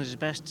using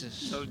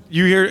asbestos.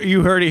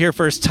 You heard it here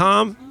first.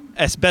 Tom,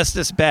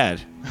 asbestos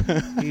bad.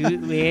 We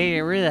gotta get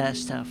rid of that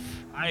stuff.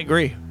 I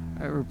agree.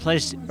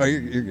 Replace it. Oh,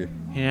 you're good.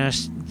 You know,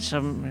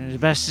 some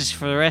asbestos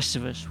for the rest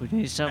of us. We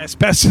need some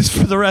asbestos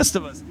for the rest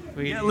of us.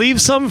 Yeah, leave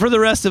some for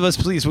the rest of us,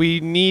 please. We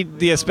need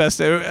the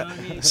asbestos.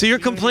 So your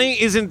complaint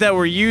isn't that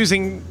we're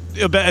using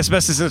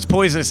asbestos and it's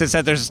poisonous. It's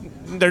that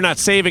they're not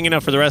saving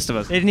enough for the rest of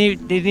us. They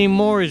need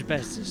more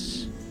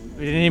asbestos.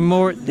 They need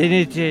more. They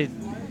need to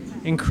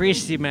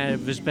increase the amount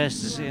of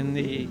asbestos in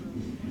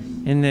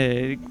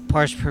the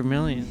parts per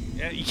million.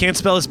 Yeah, you can't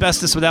spell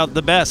asbestos without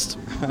the best.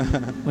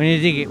 We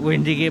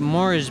need to get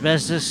more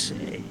asbestos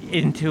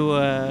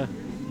into.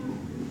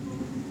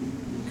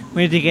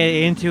 We need to get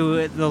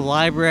into the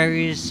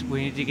libraries.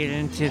 We need to get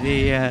into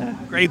the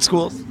grade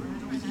schools.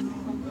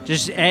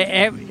 Just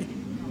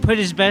put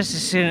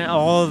asbestos in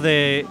all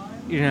the,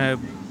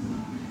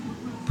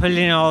 put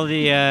in all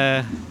the,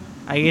 I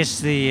guess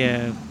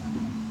the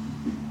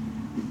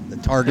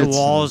Targets, the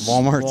walls,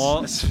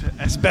 Walmarts.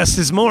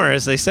 Asbestos more,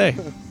 as they say.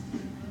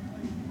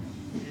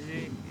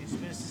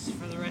 Asbestos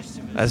for the rest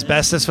of us.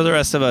 Asbestos for the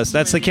rest of us.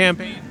 That's the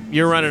campaign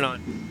you're running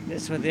on.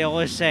 That's what they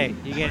always say.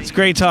 It's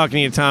great talking to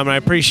you, Tom, and I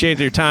appreciate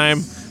your time.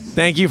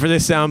 Thank you for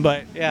this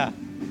soundbite. Yeah.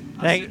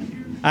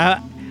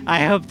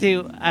 I hope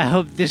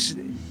this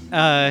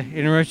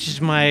enriches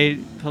my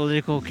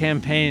political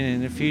campaign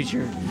in the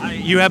future.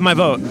 You have my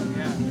vote.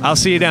 I'll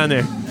see you down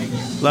there.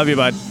 Love you,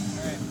 bud.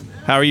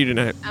 How are you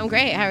tonight? I'm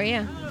great. How are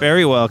you?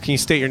 Very well. Can you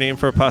state your name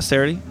for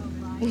posterity?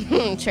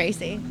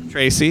 Tracy.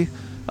 Tracy.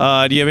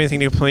 Do you have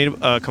anything to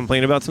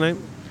complain about tonight?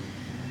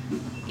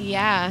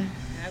 Yeah.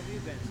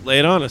 Lay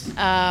it on us.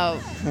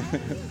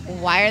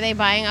 Why are they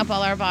buying up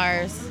all our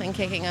bars and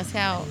kicking us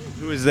out?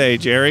 Who is they?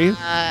 Jerry?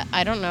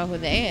 I don't know who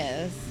they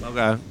is.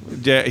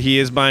 Okay. He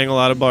is buying a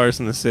lot of bars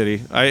in the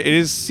city.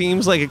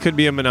 Seems like it could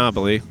be a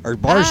monopoly. Are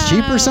bars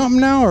cheap or something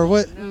now, or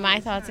what? My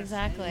thoughts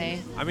exactly.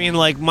 I mean,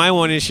 like, my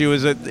one issue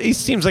is that he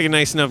seems like a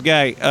nice enough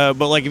guy,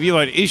 but, like, if you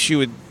had an issue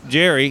with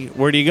Jerry,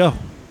 where do you go?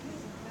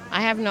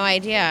 I have no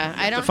idea.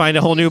 I don't. To find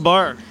a whole new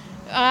bar.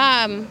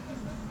 You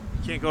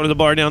can't go to the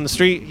bar down the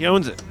street. He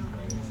owns it.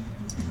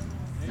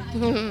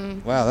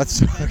 Wow, that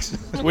sucks.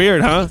 It's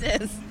weird, huh?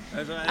 Jesus.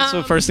 That's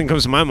the first thing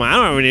comes to my mind. I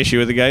don't have an issue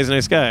with the guy. He's a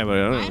nice guy, but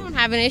I don't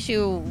have an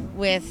issue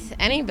with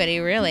anybody,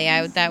 really.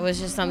 That was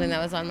just something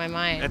that was on my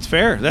mind. That's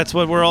fair. That's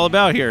what we're all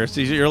about here.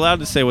 So you're allowed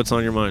to say what's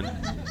on your mind.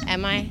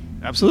 Am I?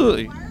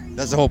 Absolutely.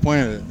 That's the whole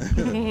point of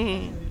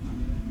it.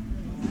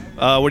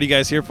 What are you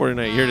guys here for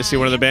tonight? You here to see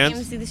one of the Came to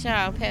bands? see the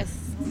show.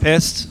 Pissed.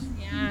 Pissed?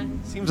 Yeah.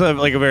 Seems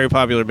like a very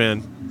popular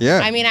band.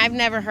 Yeah. I mean, I've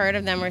never heard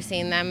of them or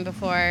seen them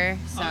before,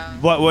 so.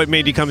 What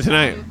made you come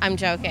tonight? I'm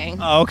joking.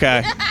 Oh,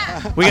 okay.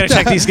 We gotta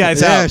check these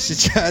guys yeah, out.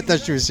 I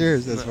thought she was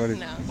serious. That's funny.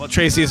 No. Well,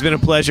 Tracy, it's been a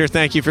pleasure.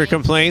 Thank you for your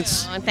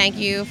complaints. And thank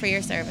you for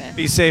your service.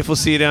 Be safe. We'll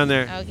see you down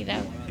there. Okie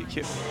doke.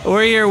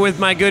 We're here with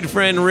my good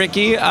friend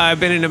Ricky. I've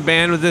been in a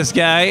band with this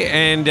guy,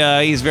 and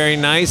he's very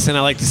nice, and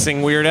I like to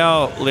sing Weird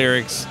Al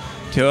lyrics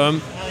to him.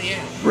 Hell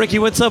yeah. Ricky,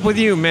 what's up with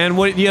you, man?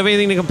 Do you have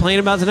anything to complain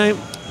about tonight?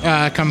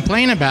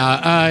 Complain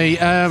about?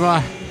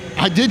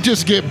 I did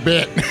just get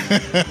bit.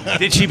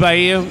 Did she bite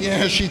you?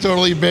 Yeah, she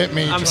totally bit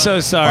me. I'm so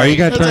sorry. Are you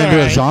guys turning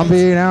into a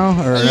zombie now,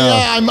 or no?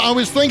 Yeah, I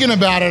was thinking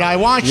about it. I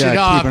watched it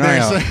up. Keep an eye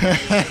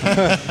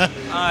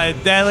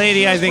out. That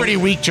lady, I think, pretty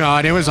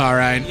weak-jawed. It was all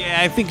right.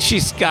 Yeah, I think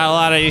she's got a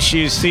lot of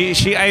issues.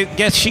 I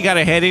guess she got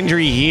a head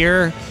injury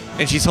here,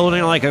 and she's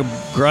holding like a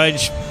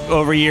grudge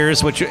over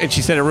years, and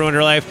she said it ruined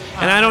her life.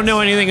 And I don't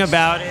know anything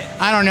about it.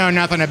 I don't know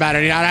nothing about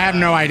it. I have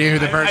no idea who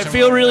the person. I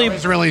feel really. I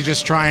was really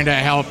just trying to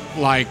help,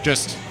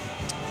 just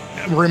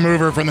remove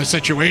her from the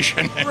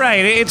situation.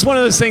 Right. It's one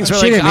of those things where,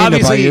 She didn't mean to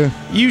obviously, bite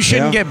you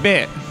shouldn't Yeah. get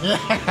bit.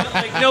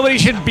 Nobody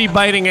should be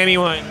biting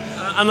anyone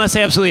unless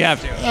they absolutely have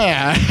to.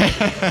 Yeah.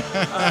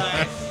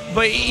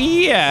 But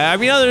yeah, I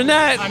mean, other than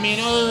that,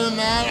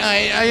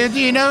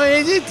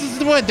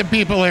 It's what the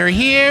people are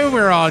here.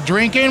 We're all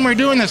drinking. We're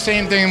doing the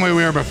same thing we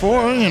were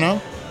before.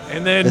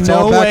 And then It's no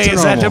all back way to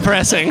is that normal.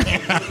 depressing.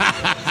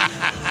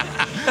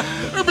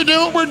 We've been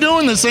we're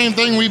doing the same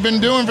thing we've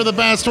been doing for the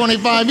past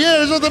 25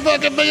 years. What the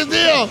fucking big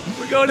deal?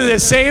 We're going to the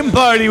same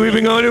party we've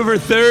been going to for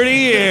 30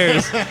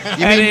 years.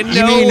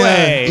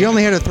 You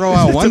only had to throw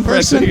out one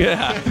person?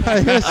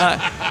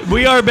 Yeah.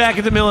 We are back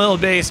at the Mill Hill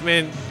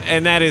basement,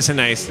 and that is a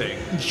nice thing.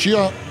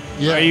 Sure.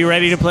 Yeah. Are you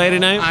ready to play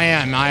tonight? I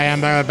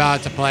am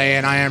about to play,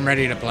 and I am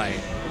ready to play.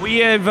 We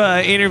have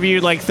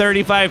interviewed like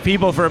 35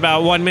 people for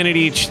about 1 minute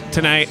each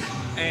tonight,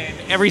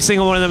 and every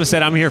single one of them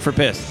said, "I'm here for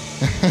Pissed."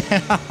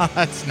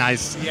 That's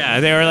nice. Yeah,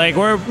 they were like,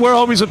 "We're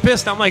homies with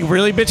Pissed." I'm like,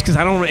 "Really, bitch? Because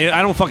I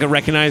don't fucking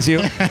recognize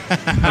you.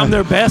 I'm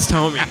their best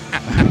homie."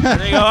 And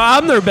they go,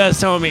 "I'm their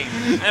best homie,"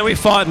 and we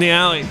fought in the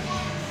alley.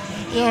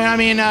 Yeah, I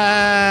mean,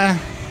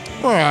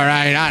 we're all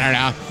right. I don't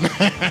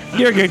know.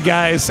 You're good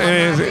guys.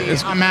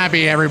 I'm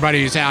happy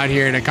everybody's out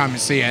here to come and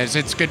see us.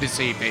 It's good to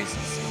see faces.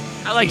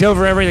 I liked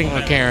Over Everything. I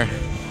don't care.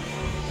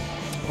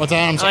 What's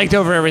that? I liked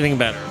Over Everything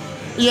better.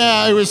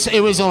 Yeah, it was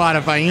a lot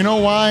of fun. You know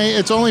why?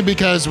 It's only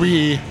because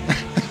we.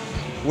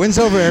 Wins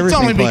Over Everything.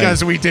 It's only play.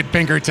 because we did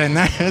Pinkerton.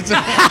 Yeah,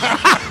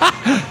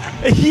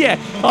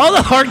 all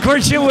the hardcore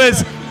shit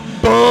was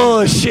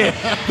bullshit.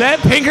 That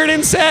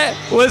Pinkerton set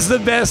was the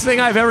best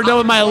thing I've ever done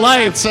with my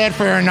life. Set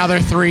for another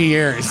 3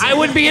 years. I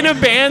would be in a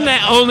band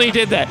that only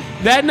did that.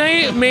 That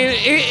night, man,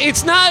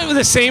 it's not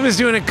the same as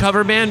doing a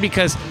cover band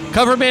because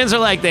cover bands are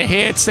like the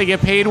hits, they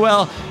get paid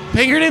well.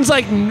 Pinkerton's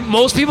like,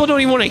 most people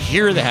don't even want to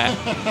hear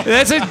that.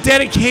 That's a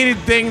dedicated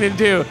thing to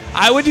do.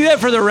 I would do that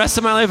for the rest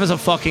of my life as a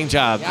fucking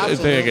job.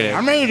 Absolutely.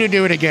 I'm ready to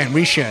do it again.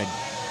 We should.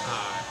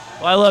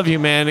 Well, I love you,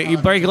 man. You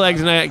break your leg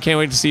tonight. I can't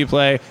wait to see you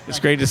play. It's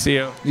great to see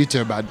you. You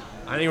too, bud.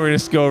 I think we're going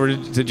to go over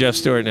to Jeff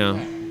Stewart now.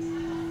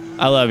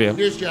 I love you.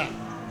 Here's Jeff.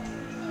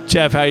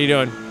 Jeff, how you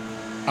doing?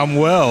 I'm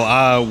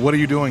well. What are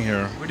you doing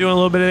here? We're doing a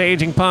little bit of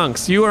Aging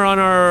Punks. You were on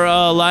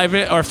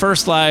our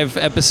first live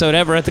episode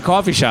ever at the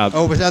coffee shop.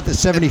 Oh, was that the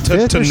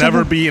 75th? To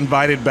never be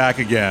invited back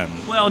again.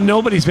 Well,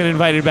 nobody's been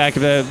invited back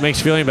if that makes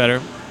you feel any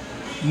better.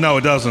 No,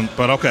 it doesn't,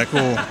 but okay,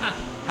 cool.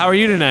 How are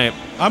you tonight?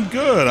 I'm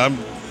good. I'm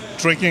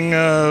drinking.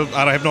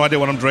 I have no idea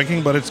what I'm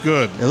drinking, but it's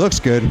good. It looks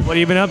good. What have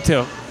you been up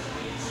to?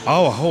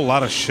 Oh, a whole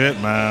lot of shit,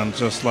 man.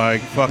 Just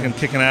like fucking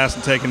kicking ass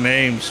and taking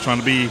names, trying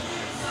to be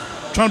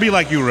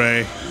like you,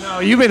 Ray. No,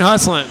 you've been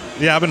hustling.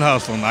 Yeah, I've been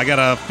hustling. I got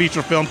a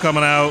feature film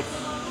coming out.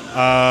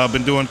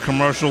 Been doing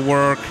commercial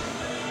work,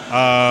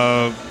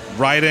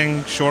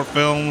 writing short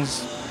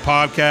films,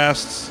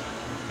 podcasts.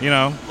 You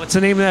know. What's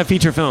the name of that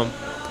feature film?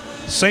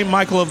 St.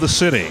 Michael of the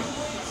City.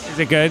 Is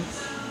it good?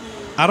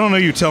 I don't know.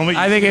 You tell me.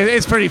 I think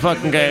it's pretty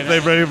fucking good.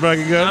 They're pretty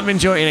fucking good. I'm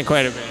enjoying it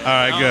quite a bit. All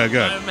right,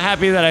 good. I'm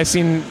happy that I've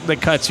seen the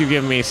cuts you've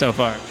given me so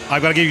far.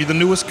 I've got to give you the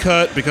newest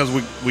cut because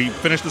we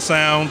finished the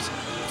sounds,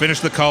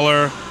 finished the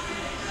color.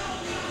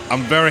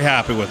 I'm very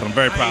happy with it. I'm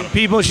very proud of it.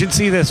 People should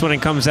see this when it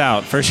comes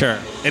out, for sure.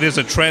 It is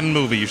a Trenton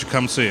movie. You should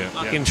come see it.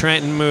 Fucking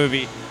Trenton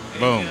movie.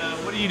 Boom.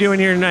 What are you doing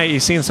here tonight? You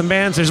seeing some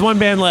bands? There's one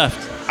band left.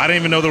 I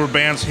didn't even know there were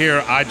bands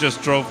here. I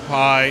just drove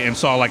by and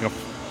saw like a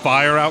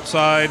fire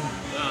outside.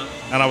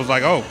 And I was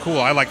like, oh, cool.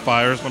 I like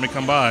fires. Let me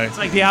come by. It's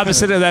like the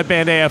opposite of that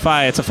band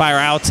AFI. It's a fire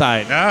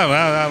outside. No.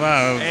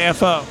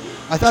 AFO.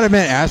 I thought it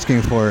meant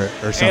asking for it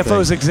or something.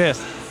 AFOs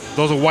exist.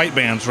 Those are white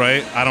bands,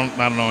 right? I don't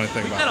know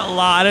anything about We've had a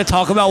lot of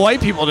talk about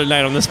white people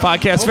tonight on this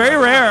podcast. Very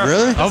rare.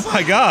 Really? Oh,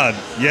 my God.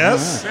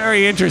 Yes?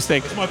 Very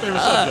interesting. It's my favorite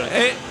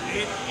subject.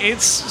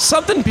 It's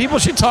something people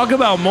should talk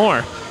about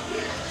more.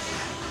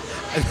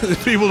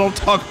 People don't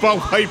talk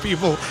about white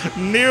people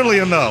nearly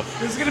enough.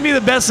 This is going to be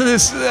the best of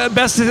this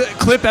best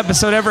clip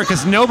episode ever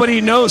because nobody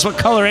knows what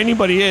color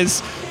anybody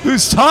is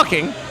who's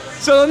talking.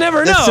 So they'll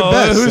never That's know the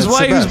best. who's That's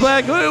white, the who's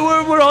best.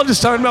 black. We're all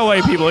just talking about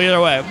white people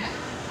either way.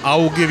 I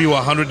will give you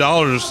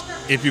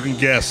 $100 if you can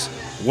guess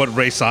what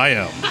race I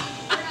am.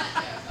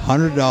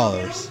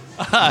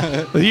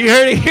 $100. You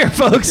heard it here,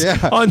 folks.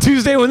 Yeah. On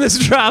Tuesday when this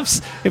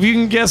drops, if you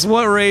can guess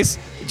what race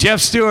Jeff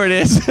Stewart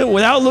is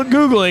without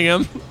Googling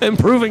him and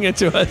proving it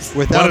to us.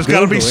 But there's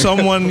got to be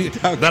someone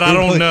that I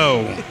don't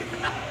know.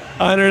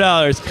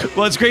 $100.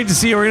 Well, it's great to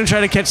see you. We're going to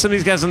try to catch some of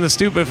these guys on the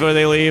stoop before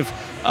they leave.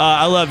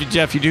 I love you,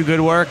 Jeff. You do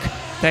good work.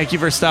 Thank you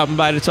for stopping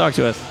by to talk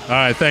to us. All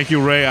right. Thank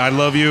you, Ray. I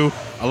love you.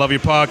 I love your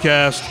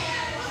podcast.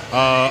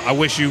 I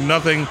wish you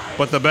nothing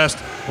but the best.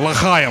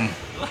 L'chaim.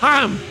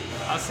 L'chaim.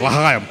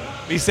 L'chaim.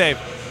 Be safe.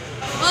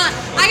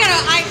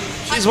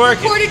 She's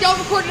working. Don't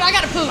record it. I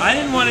gotta poop. I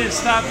didn't want to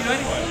stop you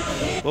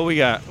anyway. What we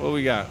got? Who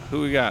we got?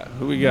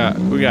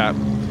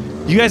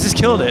 You guys just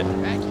killed it.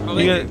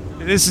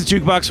 This is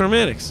Jukebox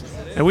Romantics.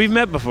 And we've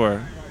met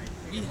before.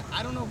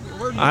 I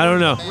don't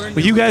know.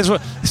 But you guys,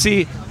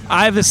 see,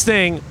 I have this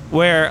thing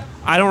where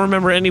I don't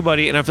remember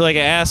anybody, and I feel like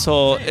an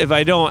asshole if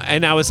I don't.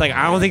 And I was like,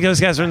 I don't think those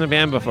guys were in the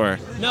band before.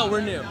 No,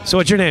 we're new. So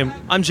what's your name?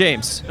 I'm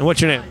James. And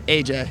what's your name?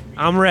 AJ.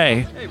 I'm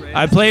Ray. Hey, Ray.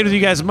 I played with you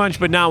guys a bunch,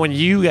 but not when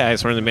you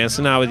guys were in the band,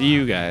 so not with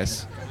you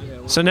guys.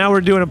 So now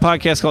we're doing a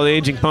podcast called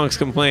Aging Punks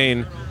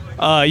Complain.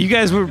 You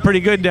guys were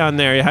pretty good down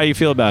there. How do you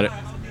feel about it?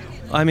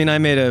 I mean, I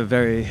made a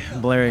very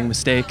blaring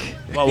mistake.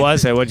 What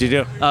was it? What'd you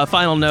do?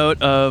 Final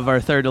note of our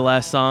third to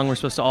last song. We're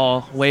supposed to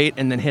all wait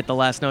and then hit the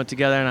last note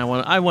together, and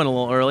I went a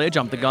little early. I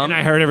jumped the gun. And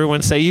I heard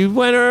everyone say you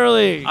went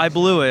early. I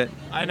blew it.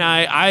 And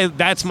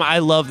I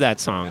love that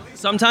song.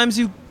 Sometimes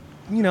you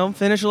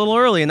finish a little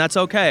early, and that's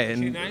okay.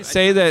 And I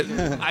say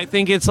that I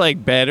think it's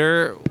like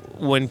better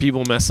when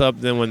people mess up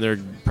than when they're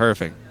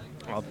perfect.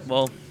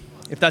 Well,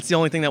 if that's the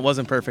only thing that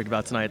wasn't perfect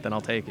about tonight, then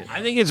I'll take it.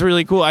 I think it's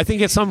really cool. I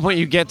think at some point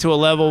you get to a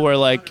level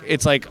where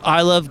it's like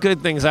I love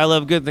good things, I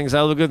love good things,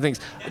 I love good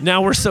things.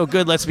 Now we're so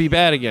good, let's be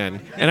bad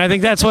again. And I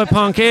think that's what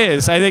punk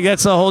is. I think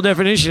that's the whole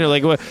definition of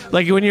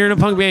like when you're in a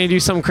punk band and you do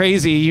something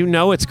crazy, you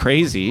know it's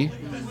crazy,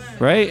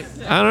 right?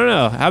 I don't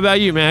know. How about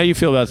you, man? How do you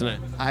feel about tonight?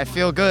 I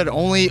feel good.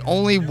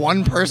 Only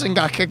one person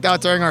got kicked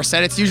out during our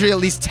set. It's usually at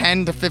least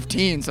 10 to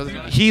 15. So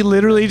he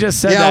literally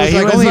just said Yeah, that. I was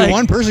He like, only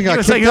one person got he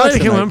was kicked like, out only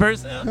tonight. one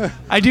person.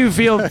 I do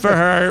feel for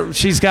her.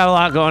 She's got a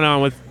lot going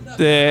on with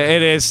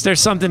there's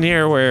something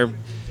here where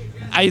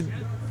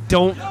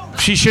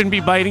she shouldn't be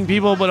biting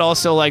people, but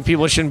also like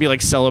people shouldn't be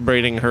like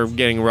celebrating her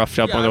getting roughed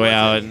up on the way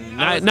out.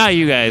 And not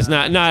you guys,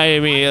 not I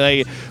mean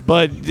like,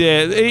 but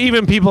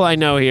even people I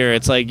know here,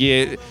 it's like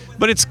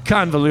but it's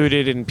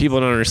convoluted and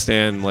people don't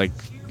understand like.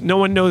 No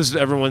one knows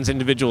everyone's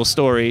individual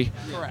story,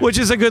 which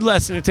is a good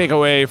lesson to take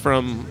away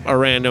from a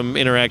random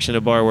interaction at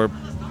a bar where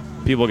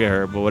people get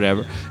hurt, but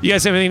whatever. You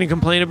guys have anything to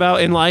complain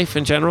about in life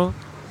in general?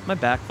 My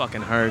back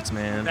fucking hurts,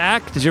 man.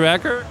 Back? Did your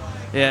back hurt?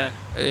 Yeah.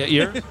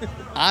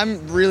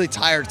 I'm really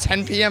tired.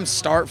 10 p.m.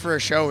 start for a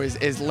show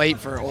is late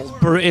for old.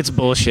 It's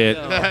bullshit.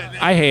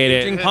 I hate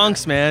it.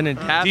 Punks, man.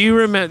 And do you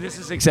remember? This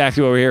is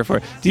exactly what we're here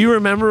for. Do you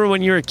remember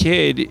when you were a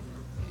kid,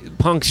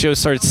 punk shows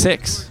started at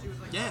 6?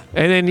 Yeah.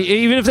 And then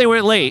even if they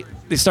went late,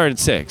 they start at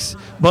 6.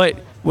 But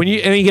when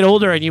you get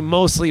older and you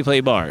mostly play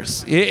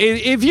bars.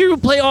 If you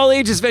play all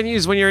ages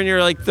venues when you're in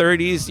your like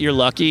 30s, you're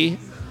lucky.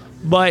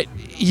 But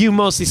you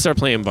mostly start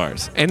playing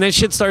bars. And then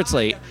shit starts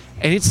late.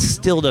 And it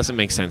still doesn't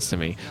make sense to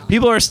me.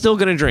 People are still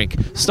going to drink.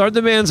 Start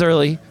the bands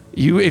early.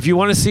 If you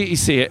want to see it, you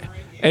see it.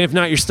 And if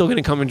not, you're still going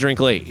to come and drink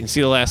late and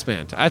see the last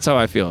band. That's how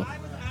I feel.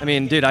 I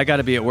mean, dude, I got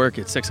to be at work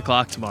at 6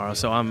 o'clock tomorrow,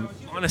 so I'm...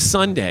 On a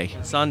Sunday.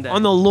 Sunday.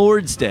 On the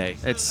Lord's Day.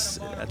 That's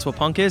what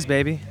punk is,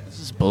 baby. This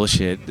is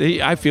bullshit.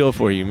 I feel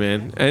for you,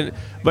 man.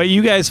 But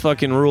you guys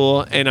fucking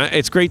rule, and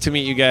it's great to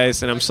meet you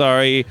guys, and I'm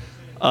sorry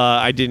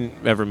I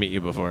didn't ever meet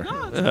you before.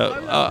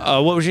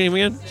 What was your name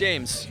again?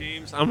 James.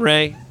 I'm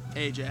Ray.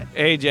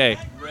 AJ.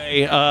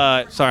 Ray.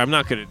 Sorry, I'm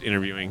not good at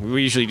interviewing.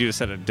 We usually do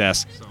this at a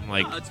desk, so I'm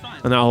like,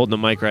 I'm not holding the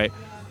mic right.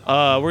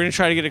 We're going to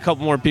try to get a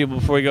couple more people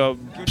before we go.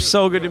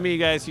 So good to meet you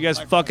guys. You guys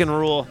fucking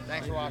rule.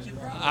 Thanks for watching.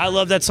 I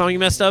love that song you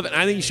messed up, and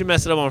I think you should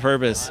mess it up on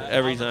purpose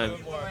every time.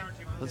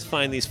 Let's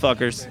find these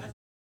fuckers.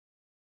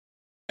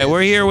 Okay,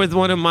 we're here with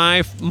one of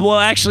my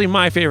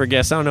favorite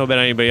guests. I don't know about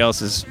anybody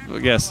else's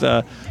guest,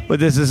 but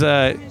this is...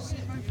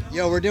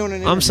 Yo, we're doing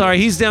an I'm sorry,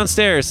 he's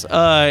downstairs.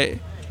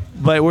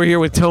 But we're here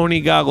with Tony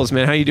Goggles,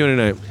 man. How you doing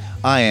tonight?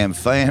 I am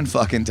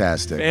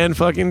fan-fucking-tastic.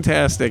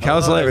 Fan-fucking-tastic.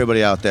 How's life?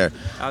 Everybody out there.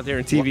 Out there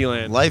in TV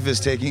land. Life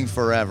is taking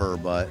forever,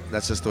 but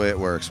that's just the way it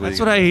works. That's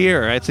what I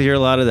hear. I hear a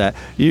lot of that.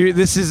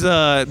 This is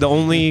the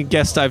only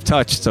guest I've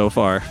touched so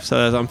far,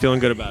 so I'm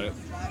feeling good about it.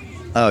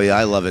 Oh, yeah,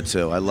 I love it,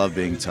 too. I love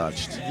being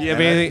touched. Do you have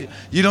anything?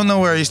 You don't know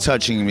where he's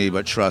touching me,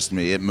 but trust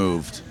me, it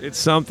moved. It's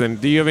something.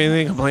 Do you have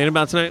anything to complain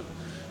about tonight?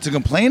 To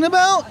complain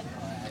about?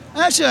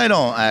 Actually, I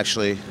don't,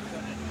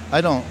 I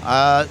don't.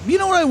 You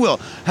know what I will?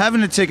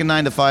 Having to take a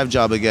 9-to-5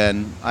 job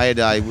again. I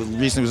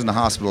recently was in the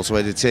hospital, so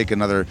I had to take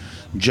another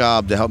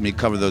job to help me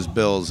cover those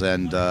bills,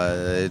 and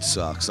it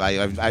sucks.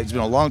 It's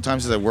been a long time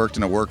since I worked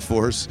in a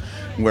workforce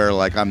where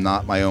like I'm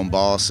not my own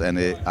boss, and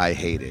I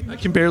hate it. I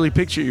can barely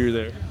picture you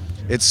there.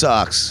 It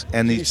sucks.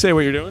 And Can you say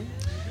what you're doing?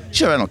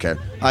 Sure, I don't care.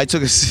 I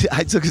took a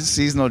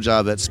seasonal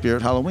job at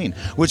Spirit Halloween,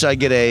 which I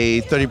get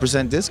a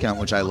 30% discount,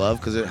 which I love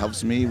because it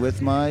helps me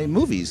with my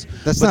movies.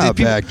 That's not a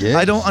bad gig.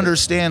 I don't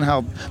understand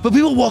how, but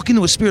people walk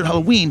into a Spirit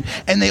Halloween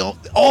and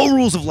all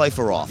rules of life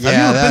are off. Yeah, Have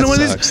you ever been to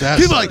one of sucks. these? That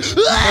People sucks.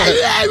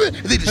 are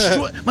like, they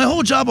destroy. My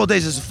whole job all day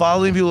is just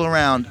following people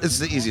around. It's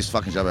the easiest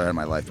fucking job I've had in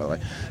my life, by the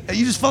way. And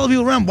you just follow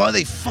people around while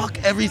they fuck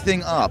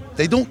everything up.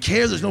 They don't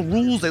care. There's no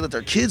rules. They let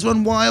their kids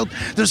run wild.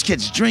 There's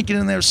kids drinking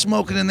in there,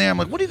 smoking in there. I'm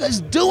like, what are you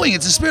guys doing?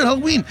 It's a Spirit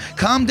Halloween.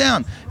 Calm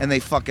down. And they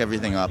fuck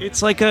everything up.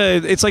 It's like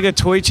a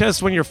toy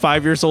chest when you're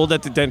 5 years old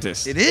at the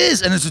dentist. It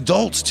is, and it's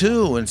adults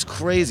too, and it's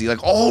crazy.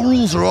 Like all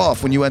rules are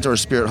off when you enter a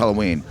Spirit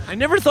Halloween. I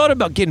never thought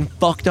about getting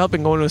fucked up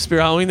and going to a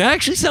Spirit Halloween. That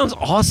actually sounds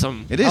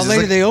awesome. It is. How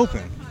late do they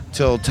open?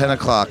 Till 10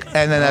 o'clock,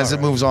 and then as it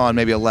moves on,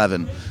 maybe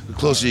 11. The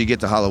closer you get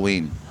to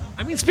Halloween.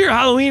 I mean, Spirit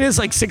Halloween is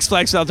like Six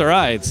Flags Without the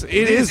Rides. It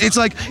is.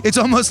 It's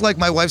almost like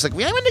my wife's like,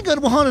 we haven't been to go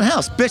to a haunted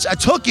house, bitch. I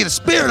took you to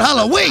Spirit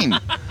Halloween.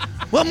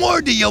 What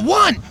more do you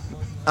want?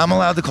 I'm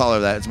allowed to call her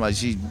that. It's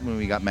when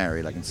we got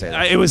married, I can say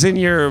that. It was in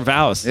your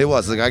vows. It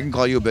was. Like, I can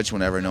call you a bitch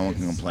whenever. No one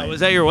can complain. I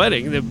was at your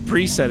wedding. The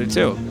priest said it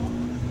too.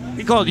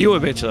 He called you a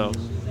bitch though.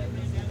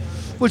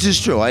 Which is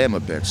true. I am a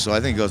bitch, so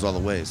I think it goes all the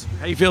ways.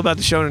 How you feel about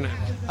the show tonight?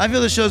 I feel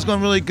the show's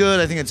going really good.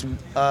 I think it's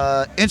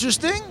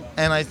interesting,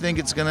 and I think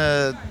it's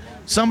gonna.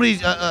 Somebody,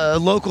 a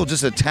local,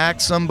 just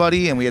attacked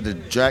somebody, and we had to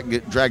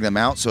drag them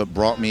out. So it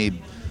brought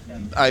me.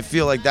 I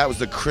feel like that was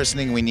the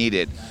christening we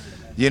needed.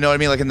 You know what I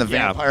mean? Like in the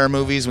vampire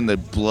movies, when the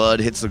blood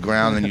hits the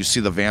ground and you see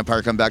the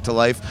vampire come back to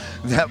life,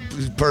 that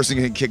person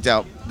getting kicked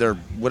out, their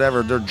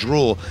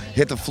drool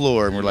hit the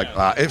floor, and we're like,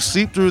 it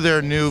seeped through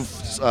their new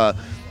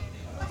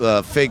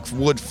fake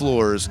wood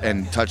floors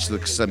and touched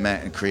the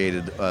cement and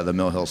created the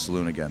Mill Hill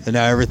Saloon again. And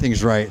now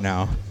everything's right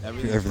now.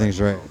 Everything's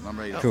right. I'm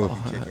ready to Cool.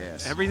 kick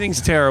ass.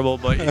 Everything's terrible,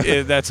 but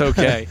that's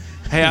okay.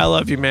 Hey, I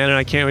love you, man, and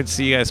I can't wait to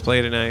see you guys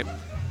play tonight.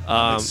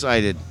 I'm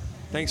excited.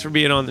 Thanks for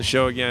being on the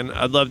show again.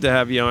 I'd love to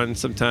have you on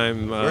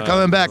sometime. We're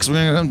coming back, so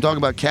we're going to come talk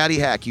about Caddy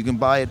Hack. You can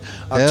buy it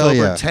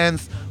October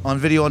 10th on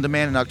video on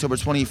demand and October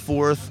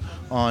 24th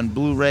on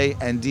Blu-ray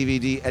and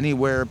DVD,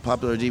 anywhere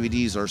popular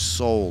DVDs are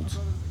sold.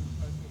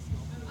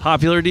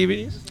 Popular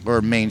DVDs?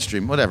 Or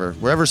mainstream, whatever.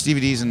 Wherever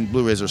DVDs and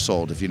Blu-rays are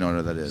sold, if you know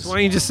what that is. So why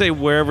don't you just say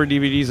wherever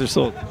DVDs are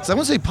sold? So I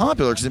want to say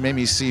popular because it made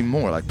me seem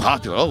more like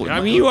popular. Oh,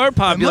 I mean, you are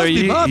popular. It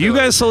must be You popular.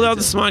 guys sold out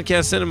the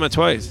Smodcast Cinema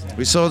twice.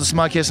 We sold the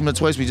Smodcast Cinema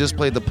twice. We just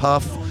played the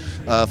Puff,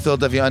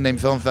 Philadelphia Unnamed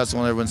Film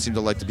Festival, and everyone seemed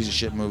to like the piece of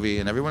shit movie,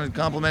 and everyone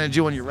complimented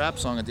you on your rap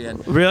song at the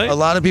end. Really? A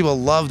lot of people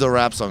loved the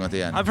rap song at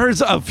the end. I've heard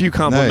a few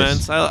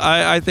compliments.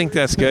 I think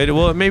that's good.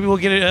 Well, maybe we'll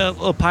get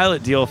a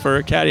pilot deal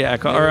for Caddy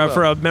Hack or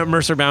for a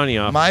Mercer Bounty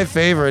off. My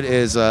favorite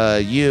is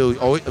you.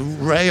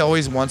 Ray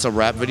always wants a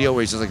rap video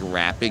where he's just like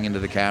rapping into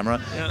the camera,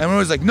 and we're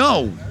always like,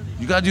 no.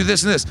 You gotta do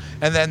this and this,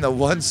 and then the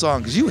one song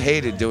because you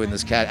hated doing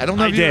this caddy. I don't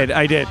know.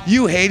 I did.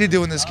 You hated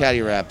doing this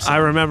caddy rap song. I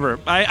remember.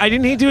 I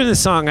didn't hate doing the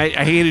song. I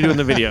hated doing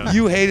the video.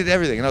 You hated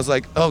everything, and I was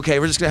like, okay,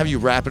 we're just gonna have you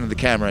rap into the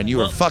camera, and you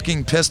were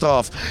fucking pissed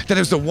off that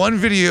it was the one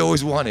video you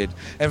always wanted,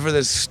 and for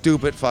this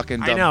stupid fucking.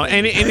 Dumb I know,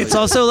 and it's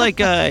also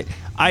like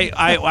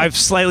I've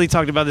slightly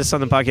talked about this on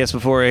the podcast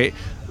before.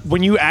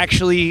 When you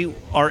actually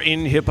are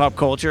in hip hop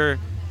culture,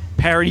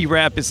 parody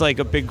rap is like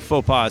a big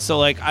faux pas. So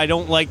like I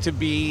don't like to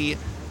be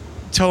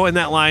towing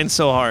that line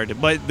so hard,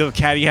 but the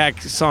Caddy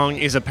Hack song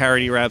is a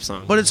parody rap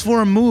song. But it's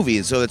for a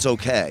movie, so it's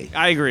okay.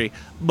 I agree,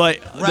 but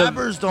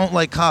rappers don't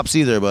like cops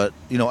either. But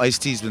you know,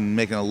 Ice-T's been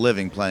making a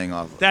living playing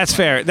off. That's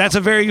fair. That's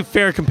a very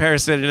fair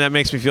comparison, and that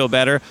makes me feel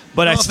better.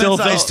 But No I still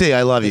offense, Ice-T,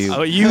 I love you.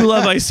 Oh, you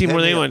love Ice-T more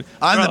than anyone.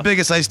 I'm the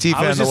biggest Ice-T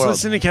fan I was in the just world.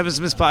 listening to Kevin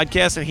Smith's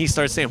podcast, and he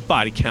starts saying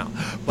body count,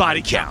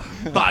 body count,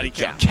 body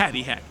count,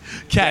 Caddy Hack,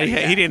 Caddy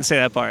Hack. He didn't say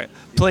that part.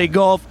 Play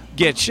golf,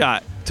 get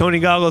shot.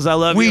 Tony Goggles, I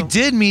love you. We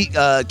did meet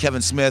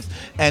Kevin Smith,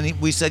 and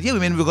we said, yeah, we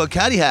made him go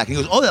Caddy Hack. And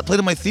he goes, oh, that played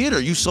in my theater.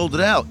 You sold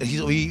it out. And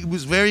he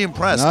was very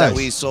impressed that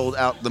we sold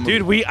out the movie.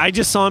 Dude, I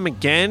just saw him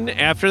again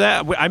after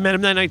that. I met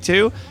him that night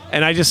too,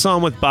 and I just saw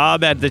him with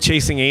Bob at the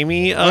Chasing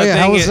Amy thing.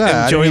 how was that?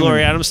 And Joey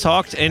Laurie Adams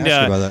talked, and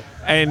ask you about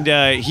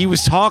and he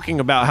was talking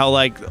about how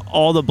like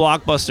all the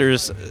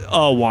blockbusters,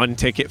 one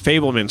ticket,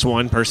 Fableman's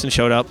one person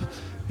showed up.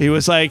 He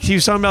was talking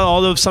about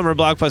all those summer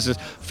blockbusters.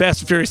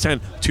 Fast and Furious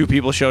 10, 2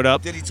 people showed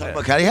up. Did he talk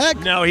about Caddy Hack?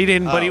 No, he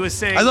didn't, but he was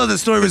saying. I thought the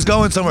story was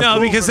going somewhere. No,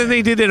 cool because for then me.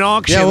 they did an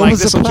auction. Yeah, what like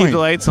was this the will keep point? the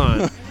lights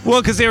on.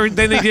 Well, because then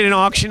they did an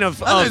auction of.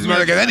 And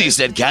then he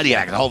said Caddy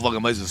Hack, and the whole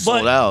fucking place was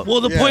sold out.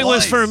 Well, the point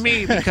was for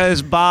me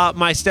because Bob,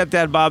 my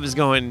stepdad Bob, is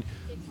going.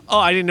 Oh,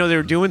 I didn't know they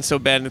were doing so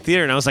bad in the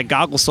theater, and I was like,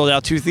 Goggles sold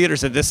out 2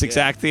 theaters at this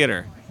exact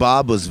theater.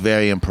 Bob was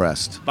very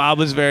impressed. Bob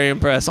was very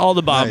impressed. All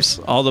the Bobs,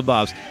 all the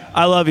Bobs.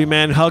 I love you,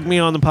 man. Hug me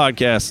on the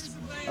podcast.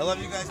 I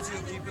love you guys too.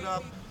 Keep it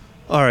up.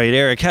 All right,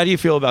 Eric, how do you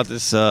feel about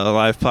this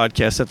live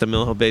podcast at the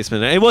Mill Hill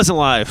Basement? It wasn't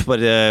live,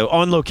 but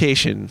on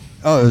location.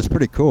 Oh, it was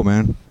pretty cool,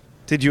 man.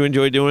 Did you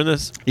enjoy doing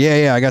this?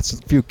 Yeah. I got a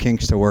few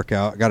kinks to work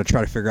out. I got to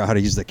try to figure out how to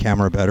use the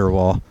camera better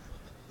while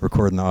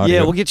recording the audio.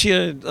 Yeah, we'll get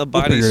you a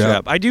body figure it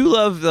strap. out. I do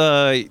love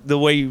the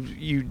way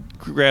you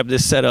grab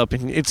this setup,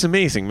 and it's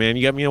amazing, man.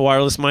 You got me a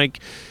wireless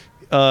mic.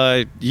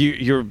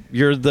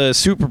 You're the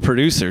super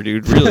producer,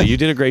 dude. Really, you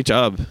did a great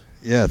job.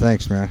 Yeah,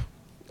 thanks, man.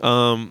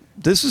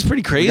 This was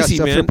pretty crazy, you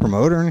got stuff man. to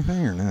promote or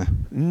anything, or nah?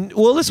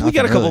 Well, listen, we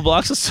got a Nothing couple really.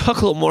 blocks. Let's talk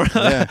a little more.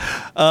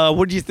 Yeah.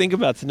 What did you think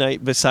about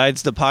tonight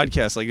besides the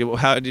podcast? Like,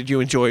 how did you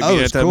enjoy Oh, being it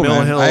at was the cool, Mill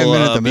man. Hill? I haven't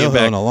been at the being Mill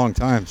Hill back? in a long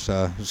time,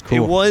 so it was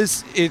cool.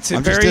 It's a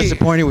I'm very just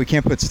disappointed we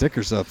can't put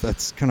stickers up.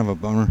 That's kind of a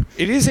bummer.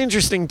 It is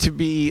interesting to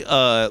be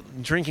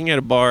drinking at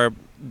a bar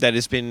that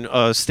has been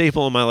a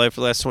staple in my life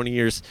for the last 20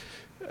 years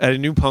at a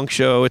new punk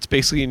show. It's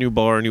basically a new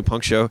bar, a new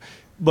punk show.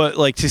 But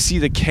like to see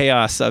the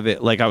chaos of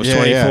it, like I was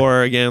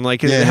 24 again,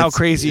 like how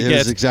crazy it was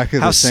gets, exactly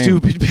how the same.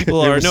 stupid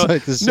people It are. was No,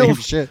 like the same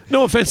shit.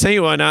 No offense to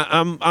anyone,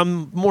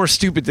 I'm more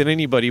stupid than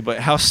anybody, but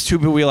how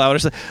stupid we allow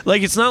ourselves.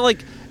 Like it's not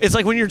like it's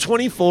like when you're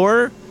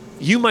 24,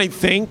 you might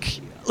think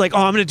like,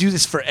 oh, I'm gonna do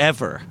this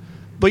forever.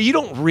 But you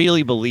don't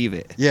really believe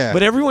it. Yeah.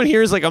 But everyone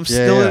here is like, I'm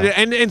still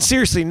yeah. in it. And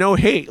seriously, no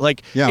hate.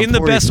 Like Yeah, in I'm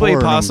the best way 44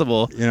 and I'm,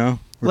 possible. you know,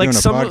 we're like doing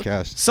a some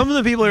podcast. some of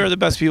the people here are the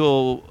best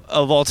people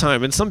of all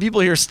time, and some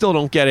people here still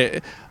don't get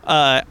it.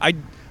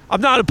 I'm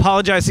not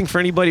apologizing for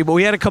anybody, but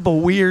we had a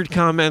couple weird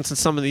comments on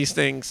some of these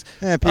things.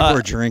 Yeah, people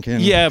are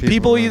drinking. Yeah,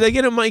 people they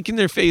get a mic in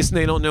their face and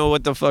they don't know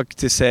what the fuck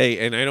to say,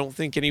 and I don't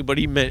think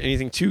anybody meant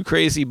anything too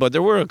crazy, but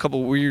there were a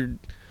couple weird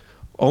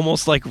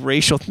almost like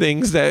racial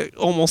things that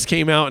almost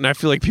came out, and I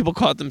feel like people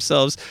caught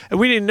themselves, and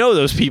we didn't know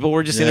those people.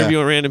 We're just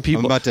interviewing random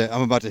people.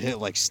 I'm about to hit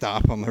like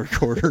stop on the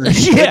recorder.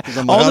 Yeah,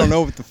 I'm like, I don't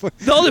know what the fuck.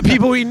 All the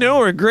people we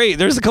know are great.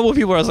 There's a couple of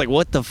people where I was like,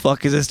 what the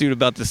fuck is this dude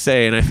about to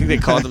say? And I think they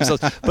caught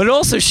themselves. But it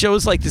also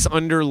shows like this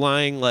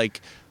underlying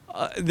like.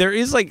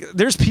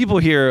 There's people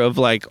here of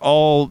like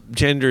all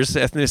genders,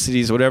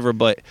 ethnicities, whatever,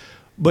 but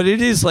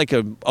it is like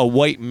a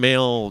white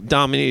male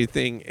dominated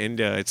thing, and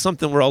it's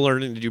something we're all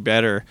learning to do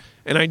better.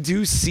 And I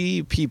do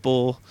see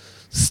people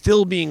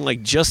still being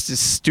like just as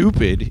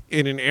stupid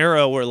in an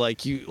era where like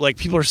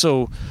people are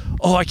so,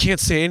 oh, I can't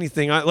say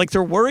anything. Like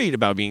they're worried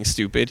about being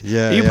stupid.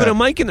 Yeah, you put a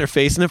mic in their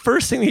face, and the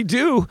first thing they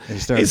do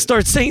is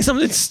start saying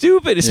something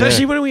stupid.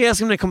 Especially when we ask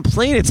them to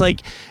complain, it's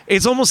like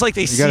it's almost like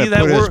they see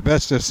that put we're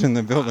asbestos in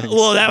the building.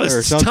 Well, that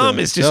was Tom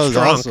is just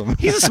drunk. Awesome.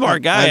 He's a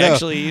smart guy,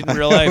 actually, in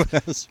real life.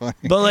 That was funny.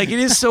 But like, it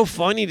is so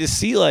funny to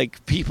see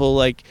like people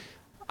like.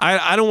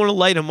 I don't want to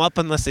light them up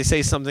unless they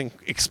say something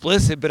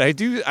explicit, but I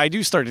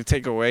do start to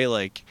take away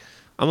like.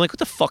 I'm like, what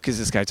the fuck is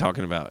this guy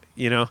talking about?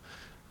 You know,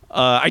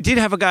 I did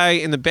have a guy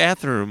in the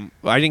bathroom.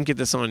 I didn't get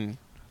this on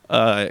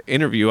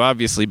interview,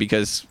 obviously,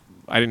 because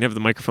I didn't have the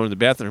microphone in the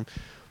bathroom.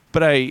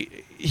 But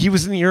he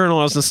was in the urinal.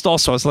 I was in the stall,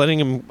 so I was letting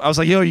him. I was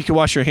like, yo, you can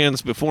wash your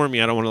hands before me.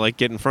 I don't want to like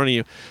get in front of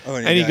you. Oh,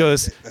 and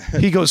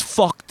he goes,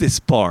 fuck this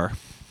bar.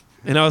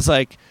 And I was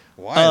like,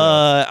 why?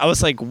 I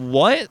was like,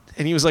 what?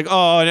 And he was like,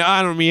 oh,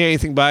 I don't mean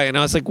anything by it. And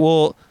I was like,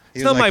 well.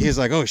 He's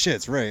like, oh shit,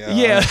 it's Ray.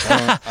 Yeah.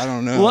 I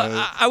don't know.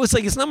 Well, I was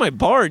like, it's not my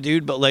bar,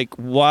 dude, but like,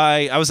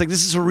 why? I was like,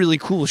 this is a really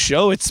cool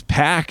show. It's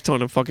packed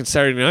on a fucking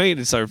Saturday night.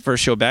 It's our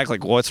first show back.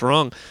 Like, what's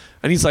wrong?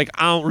 And he's like,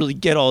 I don't really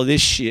get all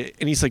this shit.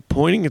 And he's like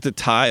pointing at the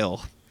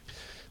tile,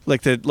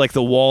 like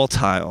the wall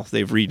tile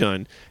they've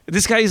redone.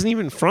 This guy isn't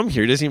even from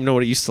here. He doesn't even know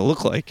what it used to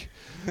look like.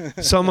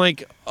 So I'm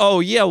like, oh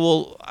yeah,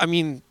 well, I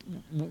mean,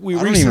 I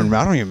don't even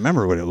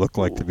remember what it looked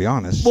like, to be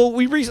honest. Well,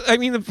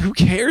 who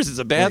cares? It's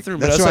a bathroom.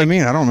 That's what I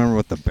mean. I don't remember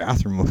what the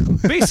bathroom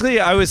looked like.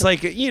 Basically, I was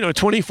like,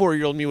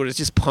 24-year-old me would have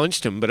just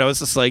punched him, but I was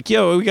just like,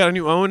 yo, we got a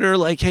new owner.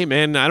 Like, hey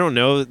man, I don't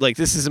know. Like,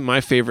 this isn't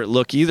my favorite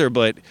look either,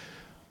 but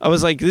I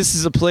was like, this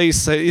is a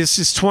place. It's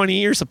just 20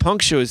 years of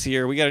punk shows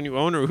here. We got a new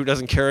owner who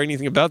doesn't care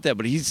anything about that,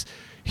 but he's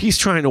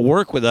trying to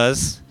work with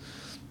us.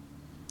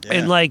 Yeah.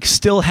 And like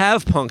still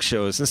have punk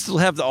shows and still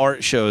have the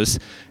art shows,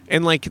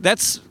 and like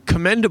that's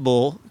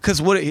commendable because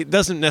it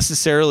doesn't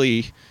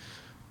necessarily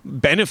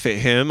benefit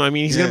him. I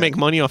mean, he's gonna make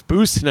money off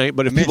booze tonight,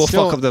 but if people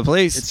fuck up the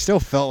place, it still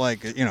felt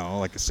like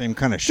like the same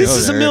kind of show. This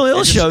is a Mill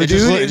Hill show, dude.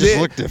 It just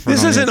looked different.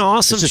 This is an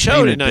awesome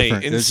show tonight,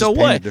 and so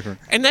what?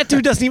 Different. And that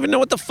dude doesn't even know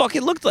what the fuck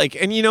it looked like.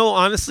 And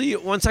honestly,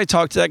 once I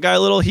talked to that guy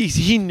a little,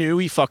 he knew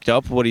he fucked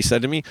up what he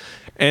said to me,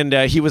 and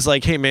he was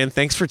like, "Hey man,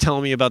 thanks for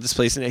telling me about this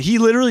place." And he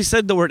literally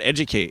said the word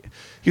 "educate."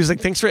 He was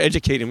like, "Thanks for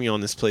educating me on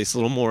this place a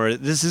little more.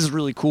 This is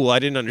really cool. I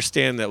didn't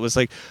understand that." I was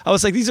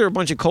like, these are a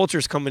bunch of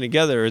cultures coming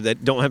together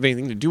that don't have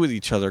anything to do with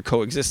each other,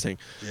 coexisting.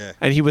 Yeah.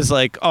 And he was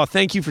like, "Oh,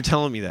 thank you for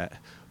telling me that."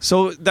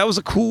 So that was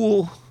a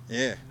cool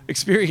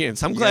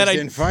experience. I'm glad I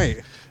didn't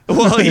fight.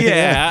 Well,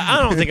 yeah,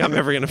 I don't think I'm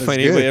ever gonna fight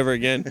anybody ever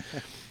again.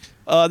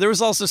 There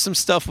was also some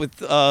stuff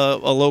with a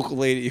local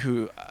lady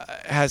who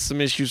has some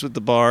issues with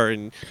the bar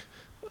and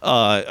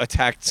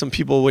attacked some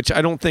people, which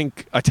I don't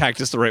think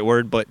attacked is the right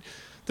word, but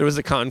there was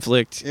a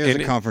conflict. It was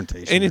a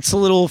confrontation. And it's a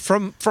little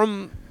from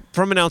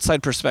an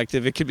outside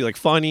perspective, it could be like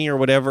funny or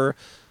whatever.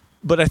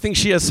 But I think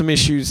she has some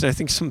issues, and I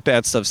think some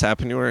bad stuff's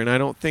happened to her, and I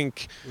don't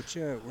think... Which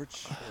are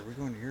we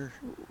going here?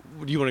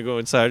 Do you want to go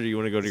inside, or do you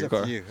want to go to your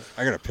car? You.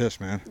 I got to piss,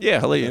 man. Yeah,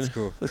 I'll let you in. That's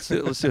cool. Let's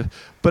do it.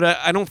 But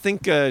I don't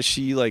think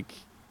she,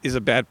 is a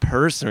bad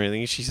person or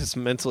anything. She has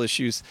some mental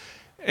issues.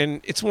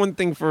 And it's one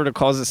thing for her to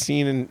cause a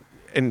scene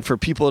and for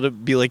people to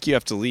be like, you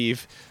have to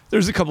leave.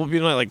 There's a couple of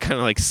people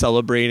kind of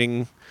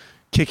celebrating,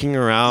 kicking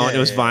her out. And it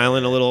was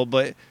violent a little,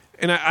 but...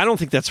 And I don't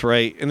think that's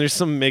right. And there's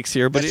some mix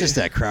here, but it's just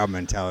that crowd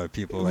mentality.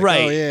 People like,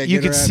 right? Oh, yeah, you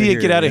could see it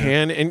get out of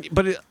hand,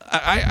 but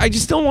I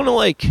just don't want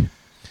to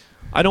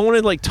I don't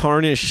want to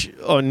tarnish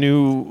a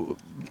new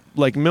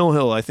Mill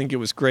Hill. I think it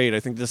was great. I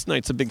think this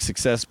night's a big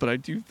success, but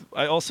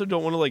I also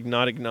don't want to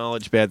not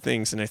acknowledge bad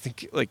things. And I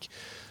think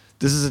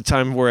this is a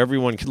time where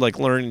everyone could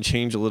learn and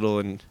change a little.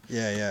 And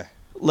yeah.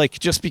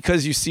 Just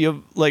because you see a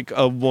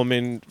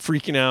woman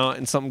freaking out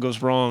and something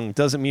goes wrong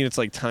doesn't mean it's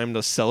time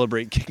to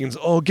celebrate kicking.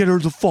 Oh, get her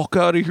the fuck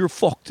out of here!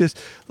 Fuck this!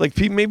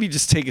 Maybe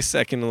just take a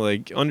second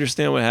to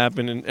understand what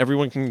happened, and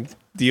everyone can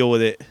deal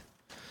with it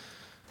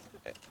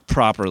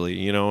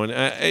properly, And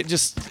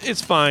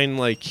it's fine.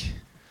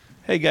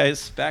 Hey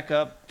guys, back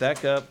up.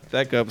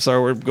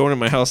 Sorry, we're going to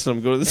my house and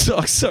I'm going to the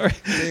dog. Sorry,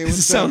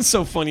 this sounds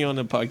so funny on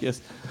the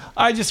podcast.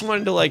 I just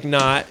wanted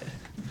to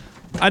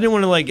I didn't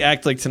want to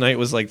act like tonight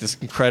was this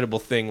incredible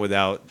thing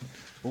without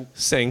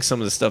saying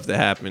some of the stuff that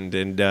happened.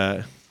 And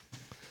I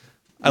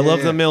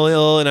love the Mill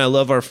Hill, and I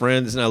love our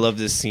friends, and I love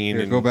this scene.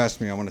 Here, and go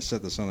past me. I want to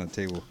set this on the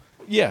table.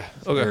 Yeah.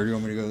 Okay. Or do you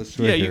want me to go this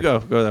way? Yeah, you go.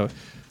 Go that way.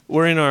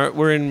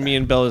 We're in me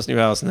and Bella's new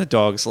house, and the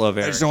dogs love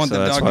Eric. I just don't want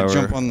the dog to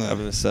jump on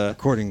the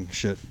recording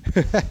shit.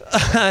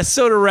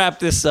 So to wrap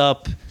this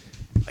up,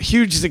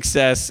 huge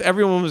success.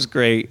 Everyone was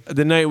great.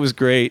 The night was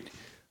great.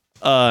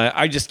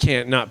 I just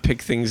can't not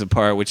pick things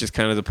apart, which is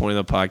kind of the point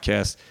of the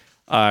podcast.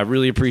 I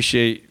really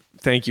appreciate.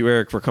 Thank you,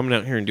 Eric, for coming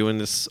out here and doing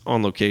this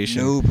on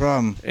location. No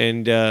problem.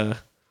 And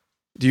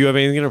do you have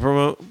anything to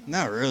promote?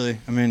 Not really.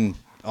 I mean,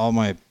 all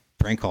my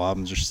prank call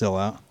albums are still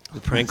out.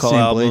 The prank call Same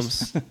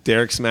albums. place.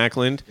 Derek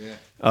Smackland.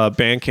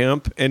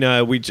 Bandcamp,